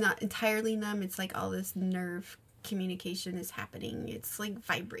it's not entirely numb. It's like all this nerve communication is happening. It's like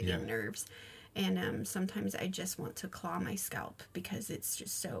vibrating nerves. And sometimes I just want to claw my scalp because it's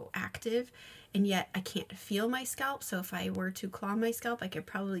just so active. And yet I can't feel my scalp. So if I were to claw my scalp, I could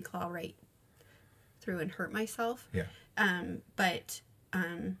probably claw right through and hurt myself. Yeah. But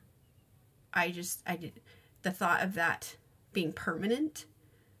I did the thought of that being permanent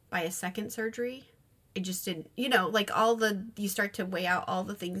by a second surgery. It just didn't, like you start to weigh out all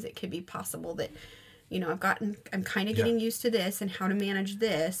the things that could be possible that, I'm kind of getting used to this and how to manage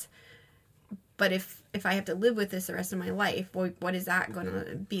this. But if I have to live with this the rest of my life, what is that going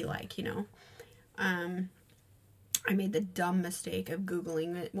to be like, I made the dumb mistake of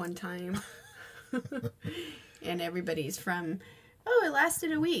Googling it one time. And everybody's from oh, it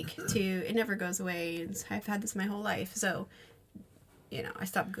lasted a week, to it never goes away. I've had this my whole life. So, I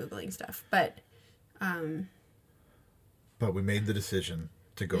stopped Googling stuff. But we made the decision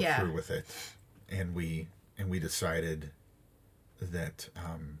to go Yeah. through with it. And we decided that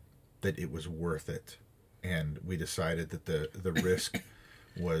that it was worth it. And we decided that the risk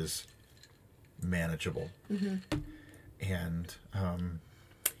was manageable. Mm-hmm. And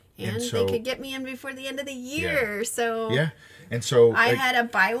so, they could get me in before the end of the year. Yeah. So yeah. And so I had a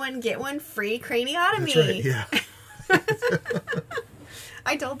buy one, get one free craniotomy. That's right, yeah.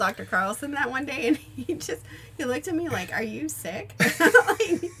 I told Dr. Carlson that one day, and he looked at me like, "Are you sick?"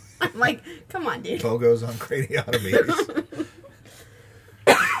 I'm like, "Come on, dude." Logos on craniotomies.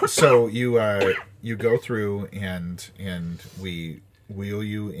 So you go through and we wheel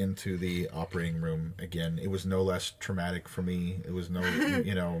you into the operating room again. It was no less traumatic for me. It was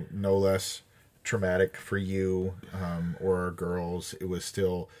no less traumatic for you or our girls. It was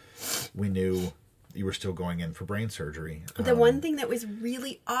still, we knew you were still going in for brain surgery. The one thing that was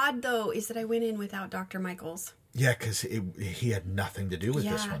really odd, though, is that I went in without Dr. Michaels. Yeah, because he had nothing to do with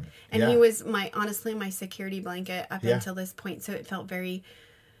this one. And he was honestly my security blanket up Yeah. until this point, so it felt very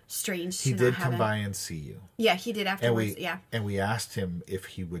strange to He not did have come him. by and see you. Yeah, he did afterwards. And we asked him if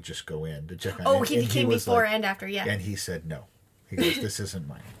he would just go in to check on. Oh, and he came was before like- and after. Yeah. And he said no. He goes, "This isn't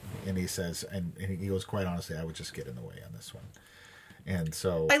mine." And he says, and he goes, "Quite honestly, I would just get in the way on this one." And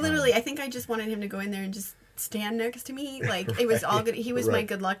so I think I just wanted him to go in there and just stand next to me. Like it was all good. He was my Right.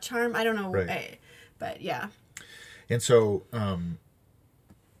 good luck charm. I don't know, Right. but yeah. And so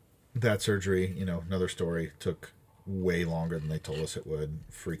that surgery, another story, took way longer than they told us it would.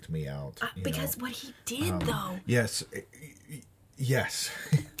 Freaked me out. Because what he did though, Yes. Yes.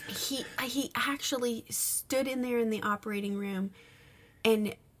 he actually stood in there in the operating room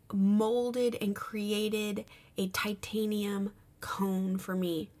and molded and created a titanium cone for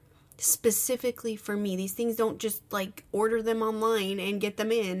me. Specifically for me. These things don't just like order them online and get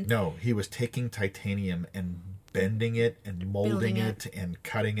them in. No, he was taking titanium and bending it and molding Building it and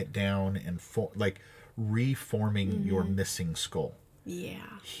cutting it down and reforming your missing skull.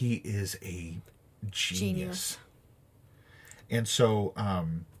 Yeah. He is a genius. Genius. And so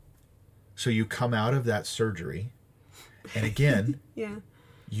so you come out of that surgery, and again, Yeah.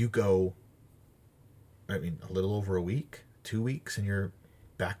 you go, a little over a week, 2 weeks, and you're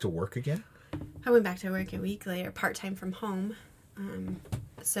back to work again? I went back to work a week later, part-time from home.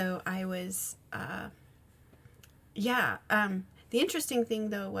 So I was, the interesting thing,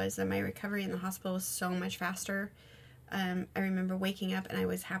 though, was that my recovery in the hospital was so much faster. I remember waking up and I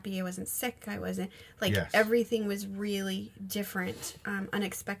was happy I wasn't sick. I wasn't, Yes. everything was really different,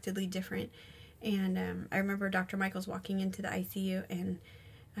 unexpectedly different. And I remember Dr. Michaels walking into the ICU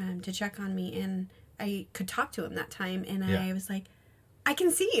and to check on me, and I could talk to him that time, and Yeah. I was like, I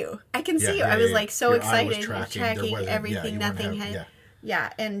can see you. I can see you. Yeah, I was yeah. like so Your eye was excited, tracking. There tracking wasn't- everything. you weren't Nothing having-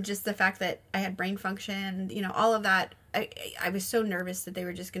 had, and just the fact that I had brain function, all of that. I was so nervous that they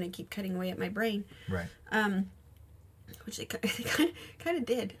were just going to keep cutting away at my brain, Right. which they kind of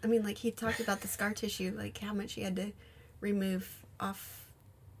did. He talked about the scar tissue, like how much he had to remove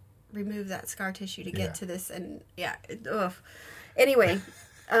that scar tissue to get Yeah. to this, and ugh. Anyway,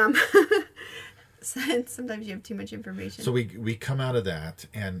 sometimes you have too much information. So we come out of that,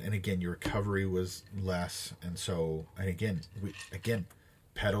 and again, your recovery was less, and so, and again, we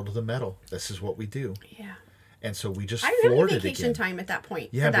pedal to the metal. This is what we do. Yeah. And so we just I didn't have floored it vacation again. time at that point.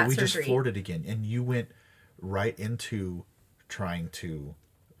 Yeah, for but that we surgery. just floored it again, and you went right into trying to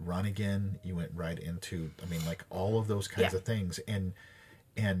run again. You went right into, all of those kinds Yeah. of things, and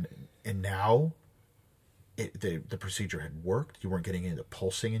now the procedure had worked. You weren't getting any of the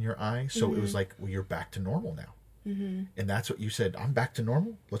pulsing in your eye, so it was like, well, you're back to normal now. Mm-hmm. And that's what you said. I'm back to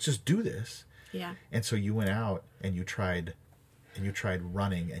normal. Let's just do this. Yeah. And so you went out and you tried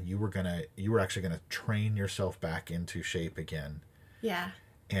running, and you were actually gonna train yourself back into shape again. Yeah.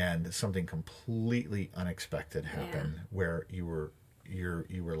 And something completely unexpected happened where you were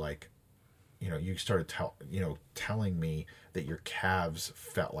like, you started telling me that your calves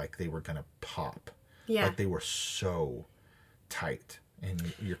felt like they were gonna pop. Yeah. Like they were so tight,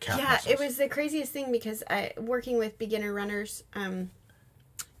 and your calf Yeah, muscles. it was the craziest thing because working with beginner runners,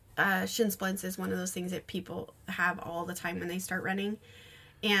 shin splints is one of those things that people have all the time when they start running,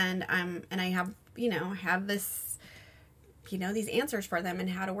 and I have this, these answers for them and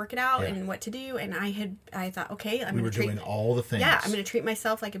how to work it out and what to do, and I thought, okay, we were doing all the things. Yeah, I'm going to treat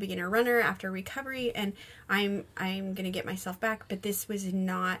myself like a beginner runner after recovery, and I'm going to get myself back, but this was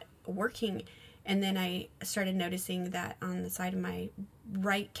not working. And then I started noticing that on the side of my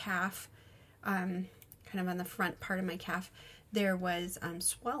right calf, kind of on the front part of my calf, there was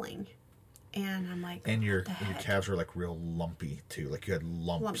swelling. And I'm like, and your calves were like real lumpy too. Like you had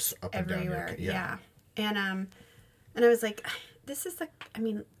lumps up everywhere. And down your yeah. And I was like, this is like, I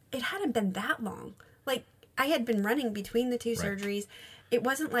mean, it hadn't been that long. Like I had been running between the two surgeries. It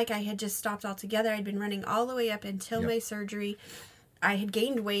wasn't like I had just stopped altogether. I'd been running all the way up until my surgery. I had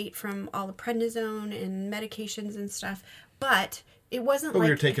gained weight from all the prednisone and medications and stuff, but it wasn't like... we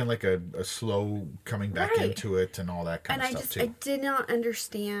were taking like a slow coming back into it and all that kind of stuff too. I did not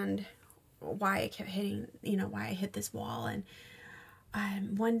understand why I kept hitting, why I hit this wall.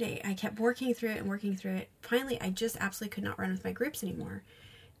 And one day I kept working through it. Finally, I just absolutely could not run with my groups anymore.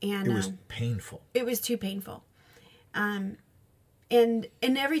 And it was painful. It was too painful. And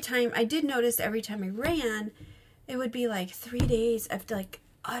every time, I did notice every time I ran, it would be like 3 days of like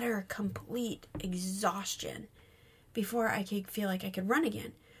utter, complete exhaustion before I could feel like I could run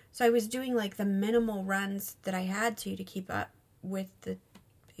again. So I was doing like the minimal runs that I had to keep up with the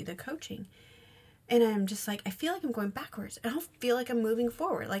coaching. And I'm just like, I feel like I'm going backwards. I don't feel like I'm moving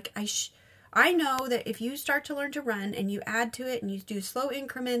forward. Like I know that if you start to learn to run and you add to it and you do slow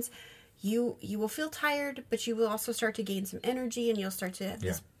increments, you will feel tired, but you will also start to gain some energy and you'll start to have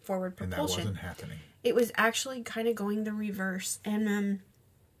this forward propulsion. And that wasn't happening. It was actually kind of going the reverse. And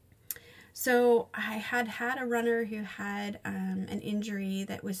so I had a runner who had an injury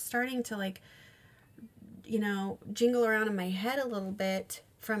that was starting to like, jingle around in my head a little bit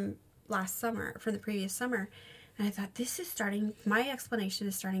from the previous summer. And I thought, my explanation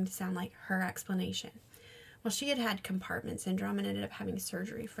is starting to sound like her explanation. Well, she had compartment syndrome and ended up having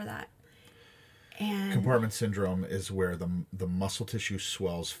surgery for that. And compartment syndrome is where the muscle tissue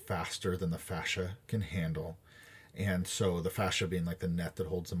swells faster than the fascia can handle. And so the fascia being like the net that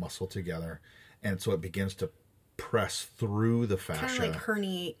holds the muscle together. And so it begins to press through the fascia. Kind of like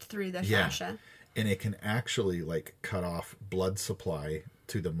herniate through the fascia. And it can actually like cut off blood supply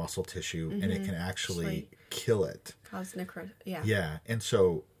to the muscle tissue, and it can actually kill it. Cause necrosis. Yeah. Yeah. And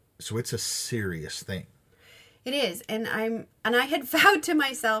so it's a serious thing. It is. And I had vowed to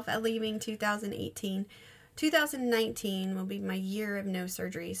myself at leaving 2018, 2019 will be my year of no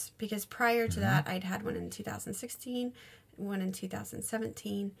surgeries, because prior to that I'd had one in 2016, one in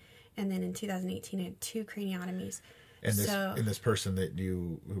 2017, and then in 2018 I had 2 craniotomies. And this person that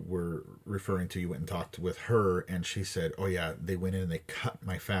you were referring to, you went and talked with her, and she said, "Oh yeah, they went in and they cut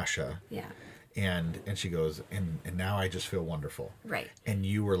my fascia." Yeah. And she goes, and now I just feel wonderful. Right. And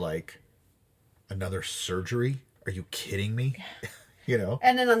you were like, another surgery? Are you kidding me?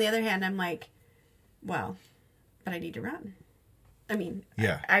 And then on the other hand, I'm like, well, but I need to run. I mean,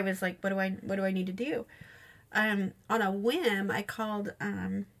 I was like, what do I need to do? On a whim, I called.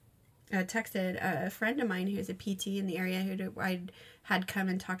 Texted a friend of mine who's a PT in the area who I had come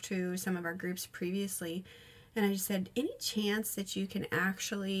and talked to some of our groups previously. And I just said, any chance that you can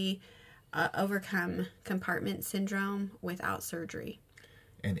actually overcome compartment syndrome without surgery?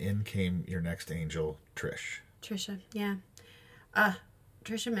 And in came your next angel, Trisha, yeah.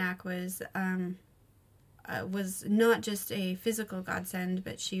 Trisha Mack was not just a physical godsend,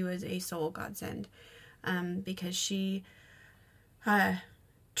 but she was a soul godsend. Because she...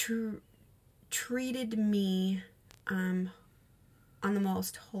 treated me on the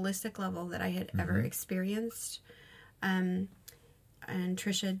most holistic level that I had ever experienced. And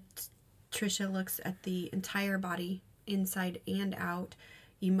Trisha looks at the entire body, inside and out,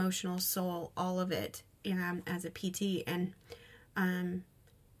 emotional, soul, all of it, as a PT. And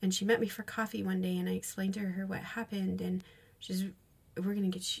she met me for coffee one day, and I explained to her what happened, and she's, we're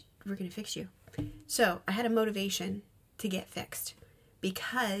gonna fix you. So I had a motivation to get fixed.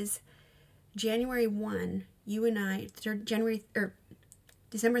 Because January 1, you and I, December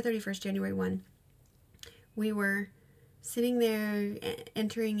 31st, January 1, we were sitting there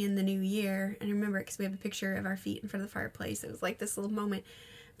entering in the new year. And I remember it because we have a picture of our feet in front of the fireplace. It was like this little moment.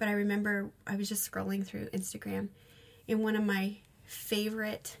 But I remember I was just scrolling through Instagram, and one of my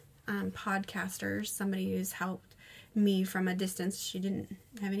favorite podcasters, somebody who's helped me from a distance, she didn't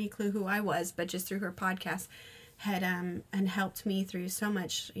have any clue who I was, but just through her podcast, had and helped me through so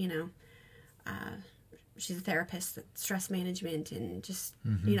much, she's a therapist, stress management and just,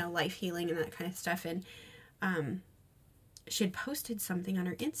 life healing and that kind of stuff. And she had posted something on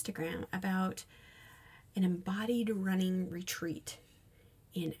her Instagram about an embodied running retreat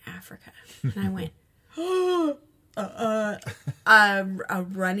in Africa. And I went, a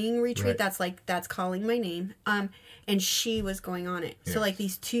running retreat? Right. That's calling my name. And she was going on it. Yeah. So like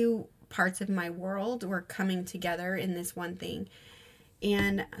these two parts of my world were coming together in this one thing.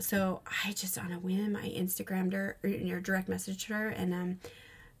 And so I just, on a whim, I Instagrammed her, or direct messaged her, and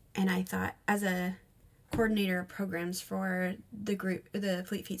I thought, as a coordinator of programs for the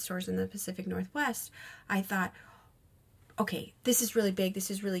Fleet Feet stores in the Pacific Northwest, I thought, okay, this is really big. This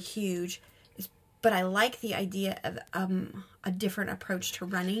is really huge. But I like the idea of a different approach to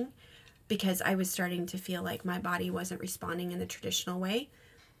running, because I was starting to feel like my body wasn't responding in the traditional way.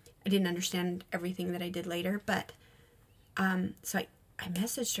 I didn't understand everything that I did later, but so I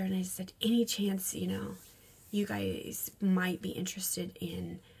messaged her and I said, any chance, you guys might be interested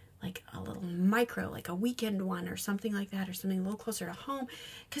in like a little micro, like a weekend one or something like that, or something a little closer to home.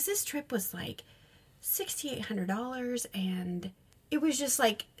 Because this trip was like $6,800, and it was just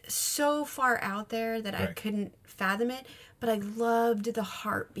like so far out there that I couldn't fathom it. But I loved the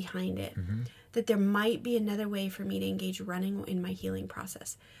heart behind it, that there might be another way for me to engage running in my healing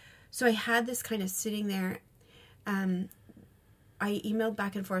process. So I had this kind of sitting there. I emailed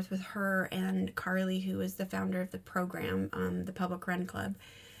back and forth with her and Carly, who is the founder of the program, the Public Run Club,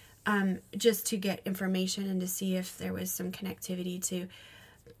 just to get information and to see if there was some connectivity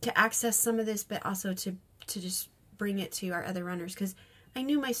to access some of this, but also to just bring it to our other runners, because I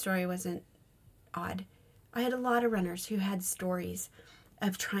knew my story wasn't odd. I had a lot of runners who had stories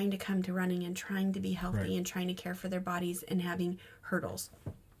of trying to come to running and trying to be healthy and trying to care for their bodies and having hurdles.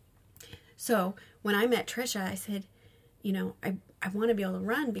 So when I met Trisha, I said, I want to be able to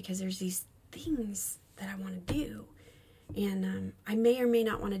run because there's these things that I want to do. And I may or may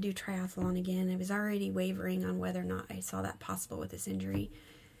not want to do triathlon again. I was already wavering on whether or not I saw that possible with this injury.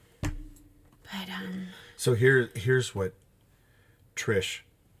 But so here's what Trish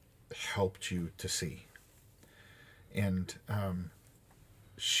helped you to see. And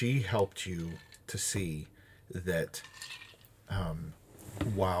she helped you to see that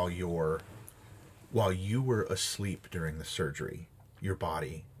while you were asleep during the surgery, your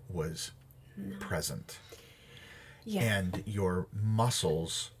body was present. Yeah. And your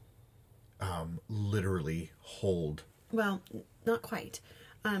muscles literally hold. Well, not quite.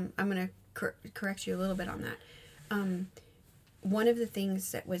 I'm going to correct you a little bit on that. One of the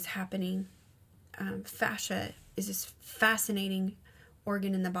things that was happening, fascia is this fascinating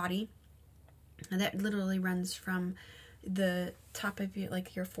organ in the body that literally runs from the top of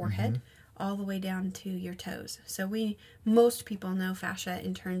your forehead all the way down to your toes. So most people know fascia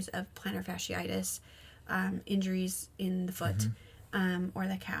in terms of plantar fasciitis, injuries in the foot or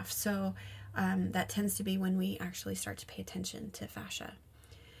the calf. So that tends to be when we actually start to pay attention to fascia.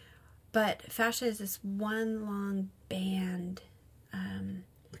 But fascia is this one long band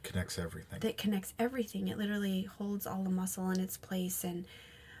that connects everything. It literally holds all the muscle in its place. And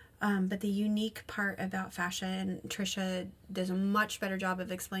but the unique part about fascia, and Trisha does a much better job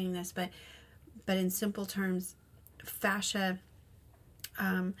of explaining this, but in simple terms, fascia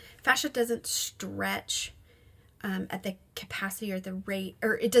doesn't stretch at the capacity or the rate,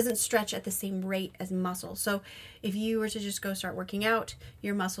 or it doesn't stretch at the same rate as muscle. So if you were to just go start working out,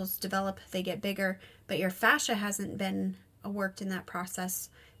 your muscles develop, they get bigger, but your fascia hasn't been worked in that process,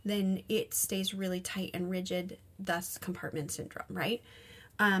 then it stays really tight and rigid, thus compartment syndrome, right?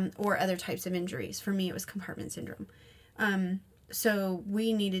 Or other types of injuries. For me, it was compartment syndrome. So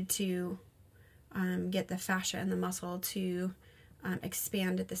we needed to get the fascia and the muscle to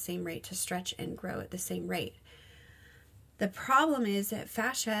expand at the same rate, to stretch and grow at the same rate. The problem is that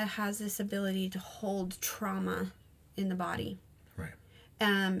fascia has this ability to hold trauma in the body. Right.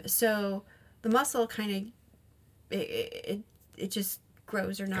 So the muscle kind of, it just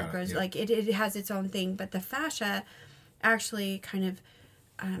grows or not grows. Yeah. Like it has its own thing, but the fascia actually kind of,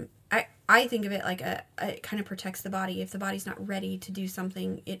 I think of it like it kind of protects the body. If the body's not ready to do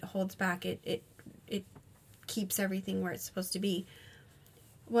something, it holds back. It keeps everything where it's supposed to be.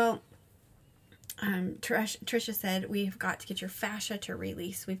 Well, Trisha said, we've got to get your fascia to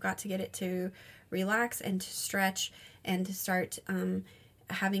release. We've got to get it to relax and to stretch and to start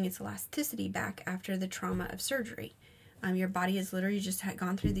having its elasticity back after the trauma of surgery. Your body has literally just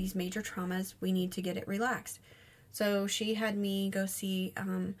gone through these major traumas. We need to get it relaxed. So she had me go see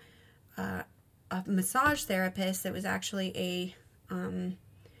a massage therapist that was actually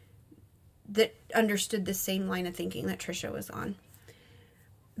that understood the same line of thinking that Trisha was on.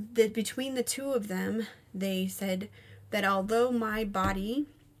 That between the two of them, they said that although my body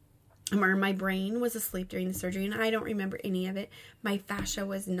or my brain was asleep during the surgery, and I don't remember any of it, my fascia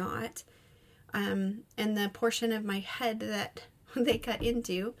was not. And the portion of my head that they cut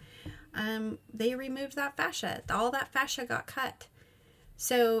into, they removed that fascia. All that fascia got cut.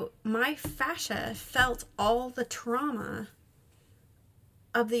 So my fascia felt all the trauma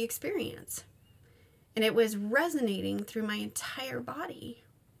of the experience. And it was resonating through my entire body.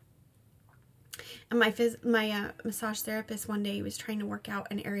 And my massage therapist one day was trying to work out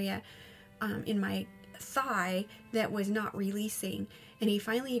an area in my thigh that was not releasing. And he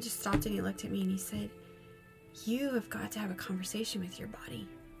finally just stopped and he looked at me and he said, you have got to have a conversation with your body.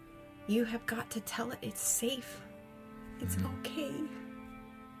 You have got to tell it it's safe. It's okay. He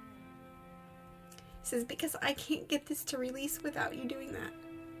says, because I can't get this to release without you doing that.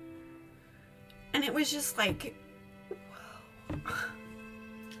 And it was just like, whoa.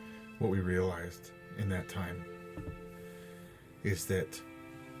 What we realized in that time is that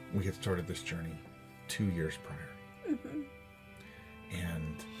we had started this journey 2 years prior. Mm-hmm.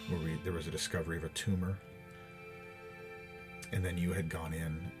 And there was a discovery of a tumor. And then you had gone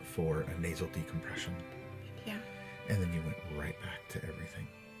in for a nasal decompression. Yeah. And then you went right back to everything.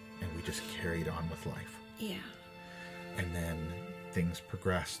 And we just carried on with life. Yeah. And then things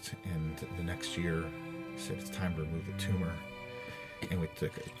progressed. And the next year, said it's time to remove the tumor. And we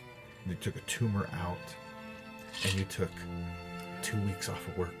took a tumor out. And you took 2 weeks off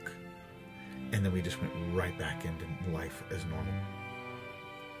of work. And then we just went right back into life as normal.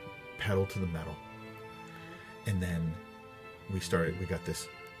 Pedal to the metal. And then we got this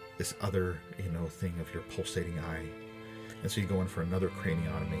other, thing of your pulsating eye. And so you go in for another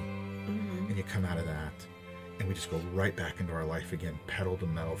craniotomy. Mm-hmm. And you come out of that. And we just go right back into our life again. Pedal to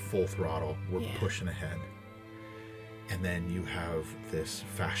metal, full throttle. We're pushing ahead. And then you have this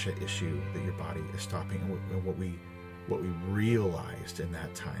fascia issue that your body is stopping. And what we realized in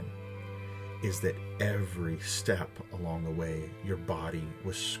that time is that every step along the way, your body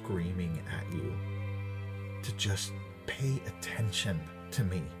was screaming at you to just pay attention to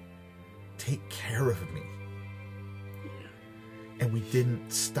me. Take care of me. Yeah. And we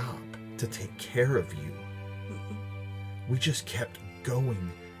didn't stop to take care of you. Mm-mm. We just kept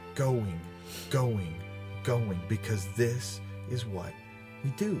going, because this is what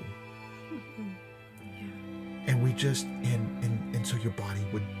we do. Mm-hmm. Yeah. And we just, and so your body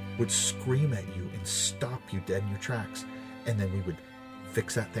would scream at you and stop you dead in your tracks. And then we would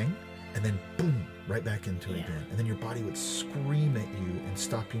fix that thing, and then boom, right back into it again. And then your body would scream at you and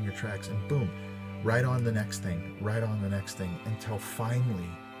stop you in your tracks, and boom, right on the next thing, until finally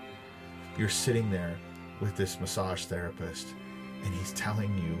you're sitting there with this massage therapist, and he's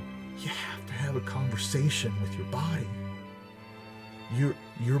telling you, you have to have a conversation with your body.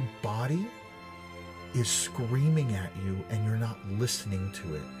 Your body is screaming at you, and you're not listening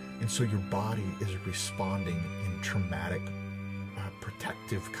to it. And so your body is responding in traumatic,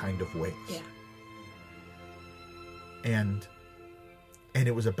 protective kind of ways. Yeah. And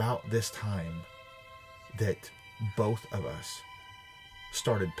it was about this time that both of us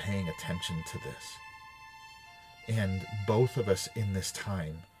started paying attention to this. And both of us in this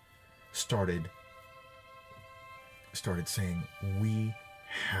time started saying, we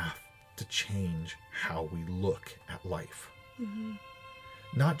have to change how we look at life. Mm-hmm.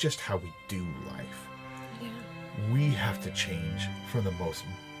 Not just how we do life. Yeah. We have to change from the most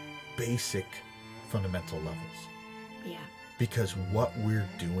basic, fundamental levels. Yeah. Because what we're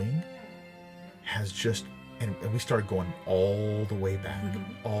doing has just, and we started going all the way back,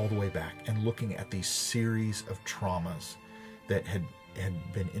 and looking at these series of traumas that had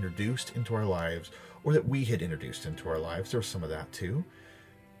been introduced into our lives, or that we had introduced into our lives. There was some of that too,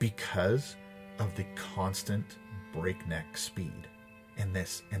 because of the constant breakneck speed. And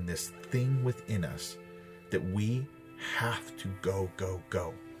this thing within us that we have to go.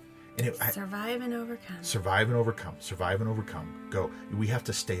 And survive and overcome. Go. We have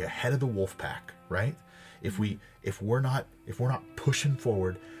to stay ahead of the wolf pack, right? If we're not pushing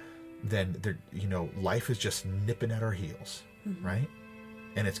forward, then life is just nipping at our heels, right?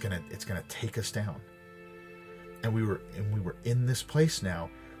 And it's gonna take us down. And we were in this place now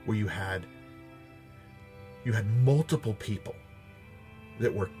where you had multiple people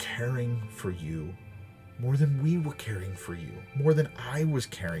that were caring for you more than we were caring for you, more than I was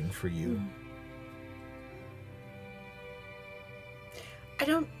caring for you. I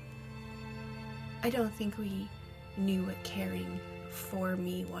don't think we knew what caring for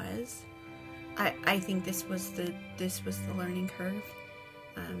me was. I think this was the learning curve.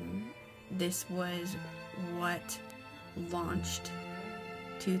 This was what launched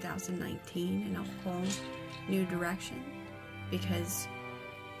 2019 in a whole new direction, because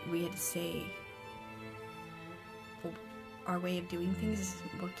we had to say, well, our way of doing things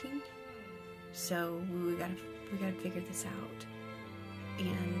isn't working, so we gotta figure this out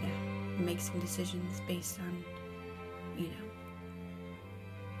and make some decisions based on,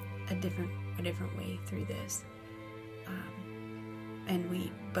 a different way through this.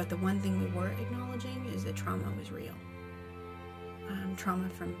 But the one thing we were acknowledging is that trauma was real. Trauma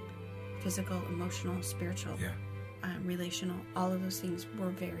from physical, emotional, spiritual, relational, all of those things were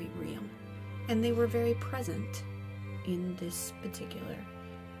very real. And they were very present in this particular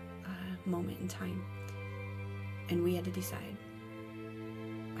moment in time. And we had to decide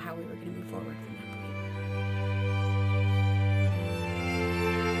how we were going to move forward from that point.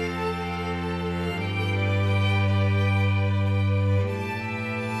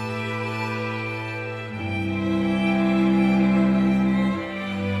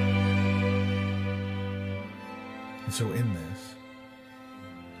 And so in this,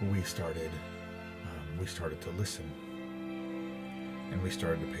 we started to listen, and we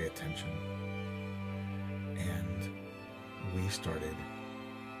started to pay attention, and we started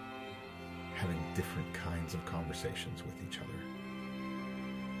having different kinds of conversations with each other,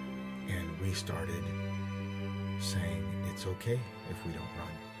 and we started saying it's okay if we don't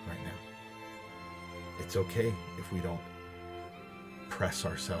run right now. It's okay if we don't press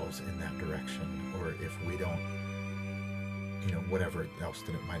ourselves in that direction, or if we don't, whatever else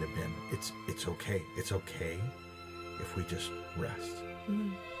that it might have been. It's okay. It's okay if we just rest.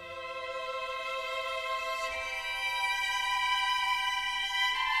 Mm-hmm.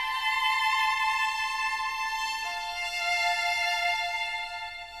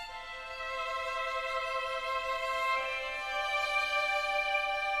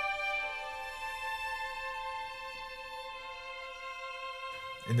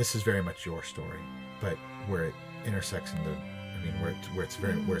 And this is very much your story, but where it intersects into, where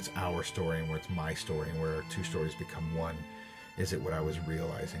it's our story and where it's my story and where our two stories become one, is it what I was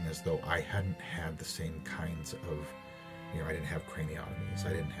realizing, as though I hadn't had the same kinds of, I didn't have craniotomies. I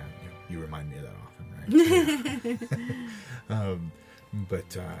didn't have, you remind me of that often, right?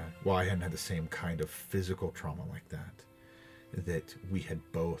 But while I hadn't had the same kind of physical trauma like that we had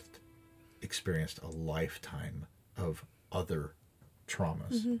both experienced a lifetime of other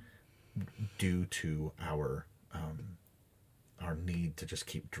traumas due to our need to just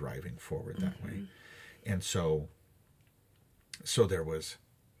keep driving forward that way. And so there was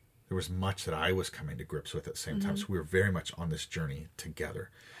much that I was coming to grips with at the same time. So we were very much on this journey together.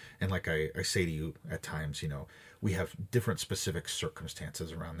 And like I say to you at times, we have different specific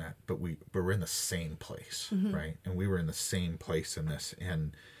circumstances around that, but we're in the same place, right? And we were in the same place in this.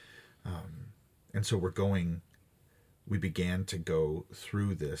 And so we began to go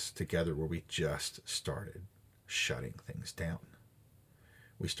through this together, where we just started shutting things down.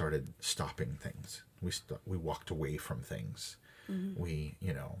 We started stopping things. We walked away from things. We,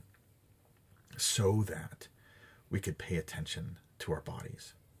 so that we could pay attention to our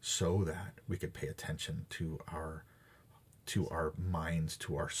bodies, so that we could pay attention to our minds,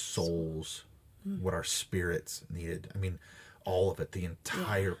 to our souls, what our spirits needed. All of it, the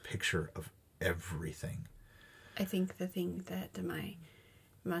entire picture of everything. I think the thing that my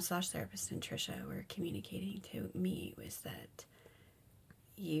massage therapist and Trisha were communicating to me was that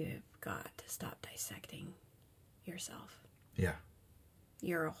you've got to stop dissecting yourself. Yeah.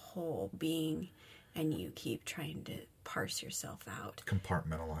 You're a whole being, and you keep trying to parse yourself out.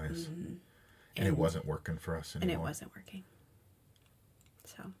 Compartmentalize. And it wasn't working for us anymore. And it wasn't working.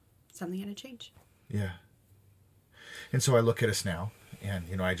 So, something had to change. Yeah. And so I look at us now,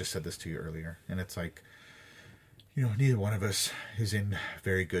 and, I just said this to you earlier, and it's like, neither one of us is in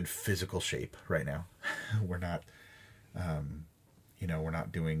very good physical shape right now. We're not, we're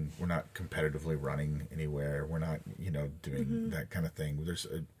not competitively running anywhere. We're not, doing that kind of thing. There's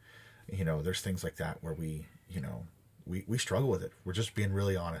there's things like that where we struggle with it. We're just being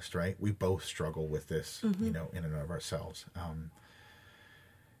really honest, right? We both struggle with this, in and of ourselves.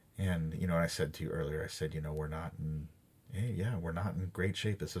 And, I said to you earlier, I said, we're not in great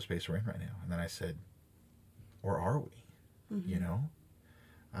shape. It's the space we're in right now. And then I said, or are we?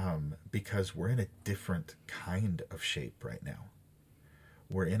 Because we're in a different kind of shape right now.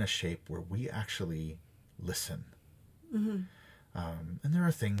 We're in a shape where we actually listen. And there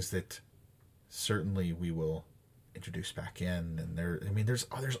are things that certainly we will introduce back in, and there's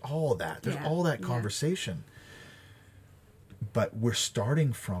all that. There's all that conversation. But we're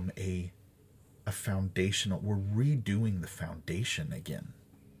starting from a foundational, we're redoing the foundation again.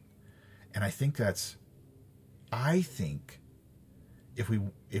 And I think if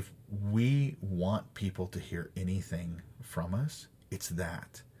we want people to hear anything from us, it's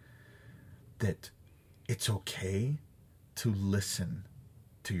that it's okay to listen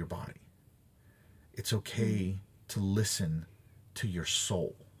to your body. It's okay to listen to your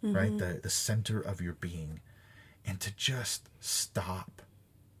soul, right? The center of your being, and to just stop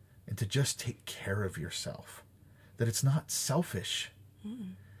and to just take care of yourself. That it's not selfish.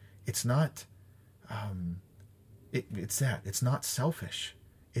 It's not, it's not selfish.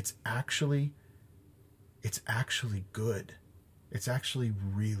 It's actually good. It's actually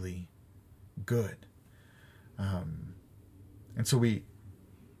really, good. And so we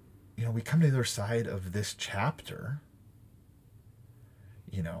come to the other side of this chapter,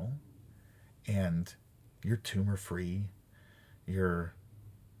 and you're tumor free, your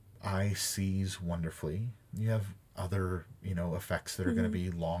eye sees wonderfully. You have other, effects that are going to be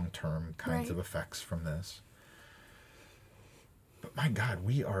long-term kinds of effects from this. But my God,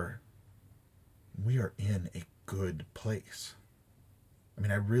 we are in a good place. I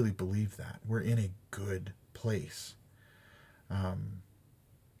mean, I really believe that. We're in a good place.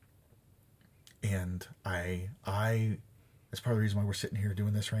 And I that's part of the reason why we're sitting here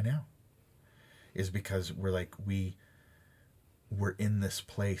doing this right now, is because we're in this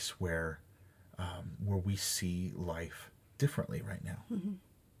place where we see life differently right now. Mm-hmm.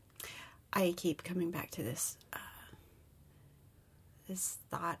 I keep coming back to this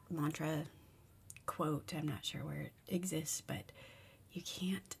thought mantra quote. I'm not sure where it exists, but you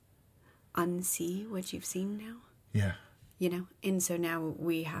can't unsee what you've seen now. Yeah. And so now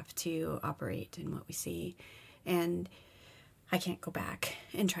we have to operate in what we see, and I can't go back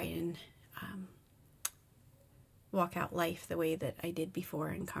and try and walk out life the way that I did before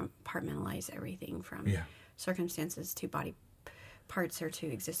and compartmentalize everything from circumstances to body parts or to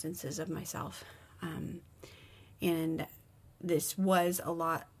existences of myself. And this was a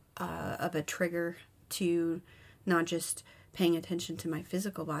lot of a trigger to not just paying attention to my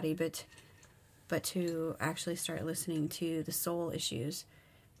physical body, but to actually start listening to the soul issues.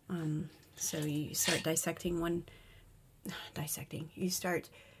 So you start you start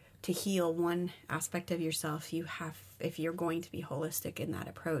to heal one aspect of yourself. If you're going to be holistic in that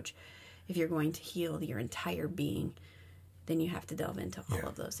approach, if you're going to heal your entire being, then you have to delve into all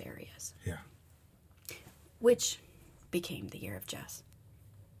of those areas. Yeah. Which became the year of Jess.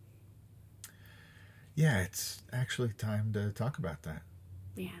 Yeah, it's actually time to talk about that.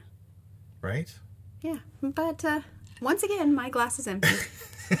 Yeah. Right? Yeah, but once again, my glass is empty.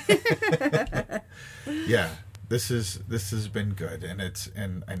 Yeah, this has been good,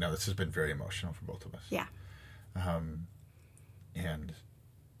 and I know this has been very emotional for both of us. Yeah. And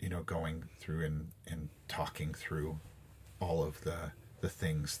going through and talking through all of the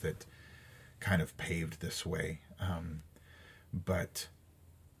things that kind of paved this way, but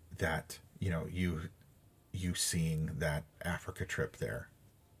that you seeing that Africa trip there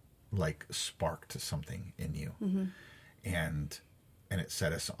sparked something in you. Mm-hmm. and it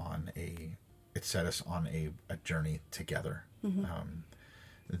set us on a journey together. Mm-hmm.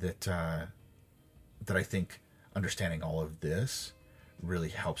 That I think understanding all of this really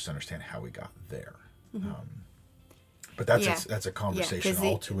helps to understand how we got there. Mm-hmm. But that's a conversation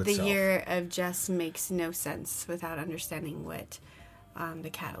all to itself. The year of Jess makes no sense without understanding what the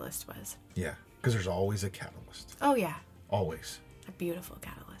catalyst was. Yeah, because there's always a catalyst. Oh yeah, always a beautiful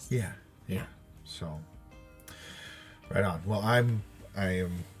catalyst. Yeah. So, right on. Well, I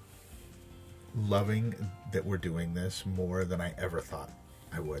am loving that we're doing this more than I ever thought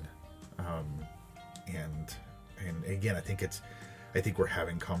I would. And again, I think we're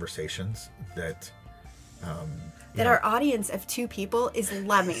having conversations that our audience of 2 people is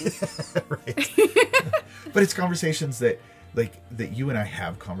loving. Right. But it's conversations that you and I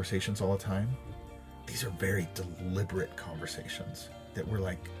have conversations all the time. These are very deliberate conversations that we're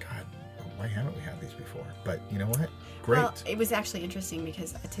like, God, why haven't we had these before? But you know what? Great. Well, it was actually interesting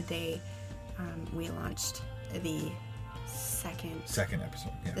because today we launched the second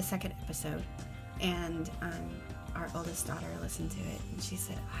episode. Yeah. The second episode, and our oldest daughter listened to it, and she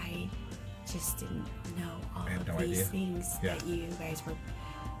said, "I just didn't know all of these things that you guys were,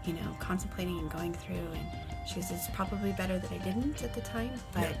 contemplating and going through." And she says, "It's probably better that I didn't at the time,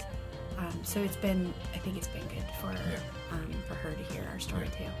 but." So I think it's been good for her to hear our story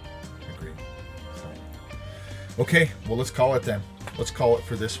too. Agreed. So, okay, well, let's call it then. Let's call it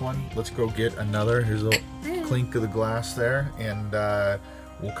for this one. Let's go get another. Here's a little clink of the glass there, and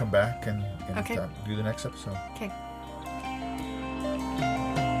we'll come back and do the next episode. Okay.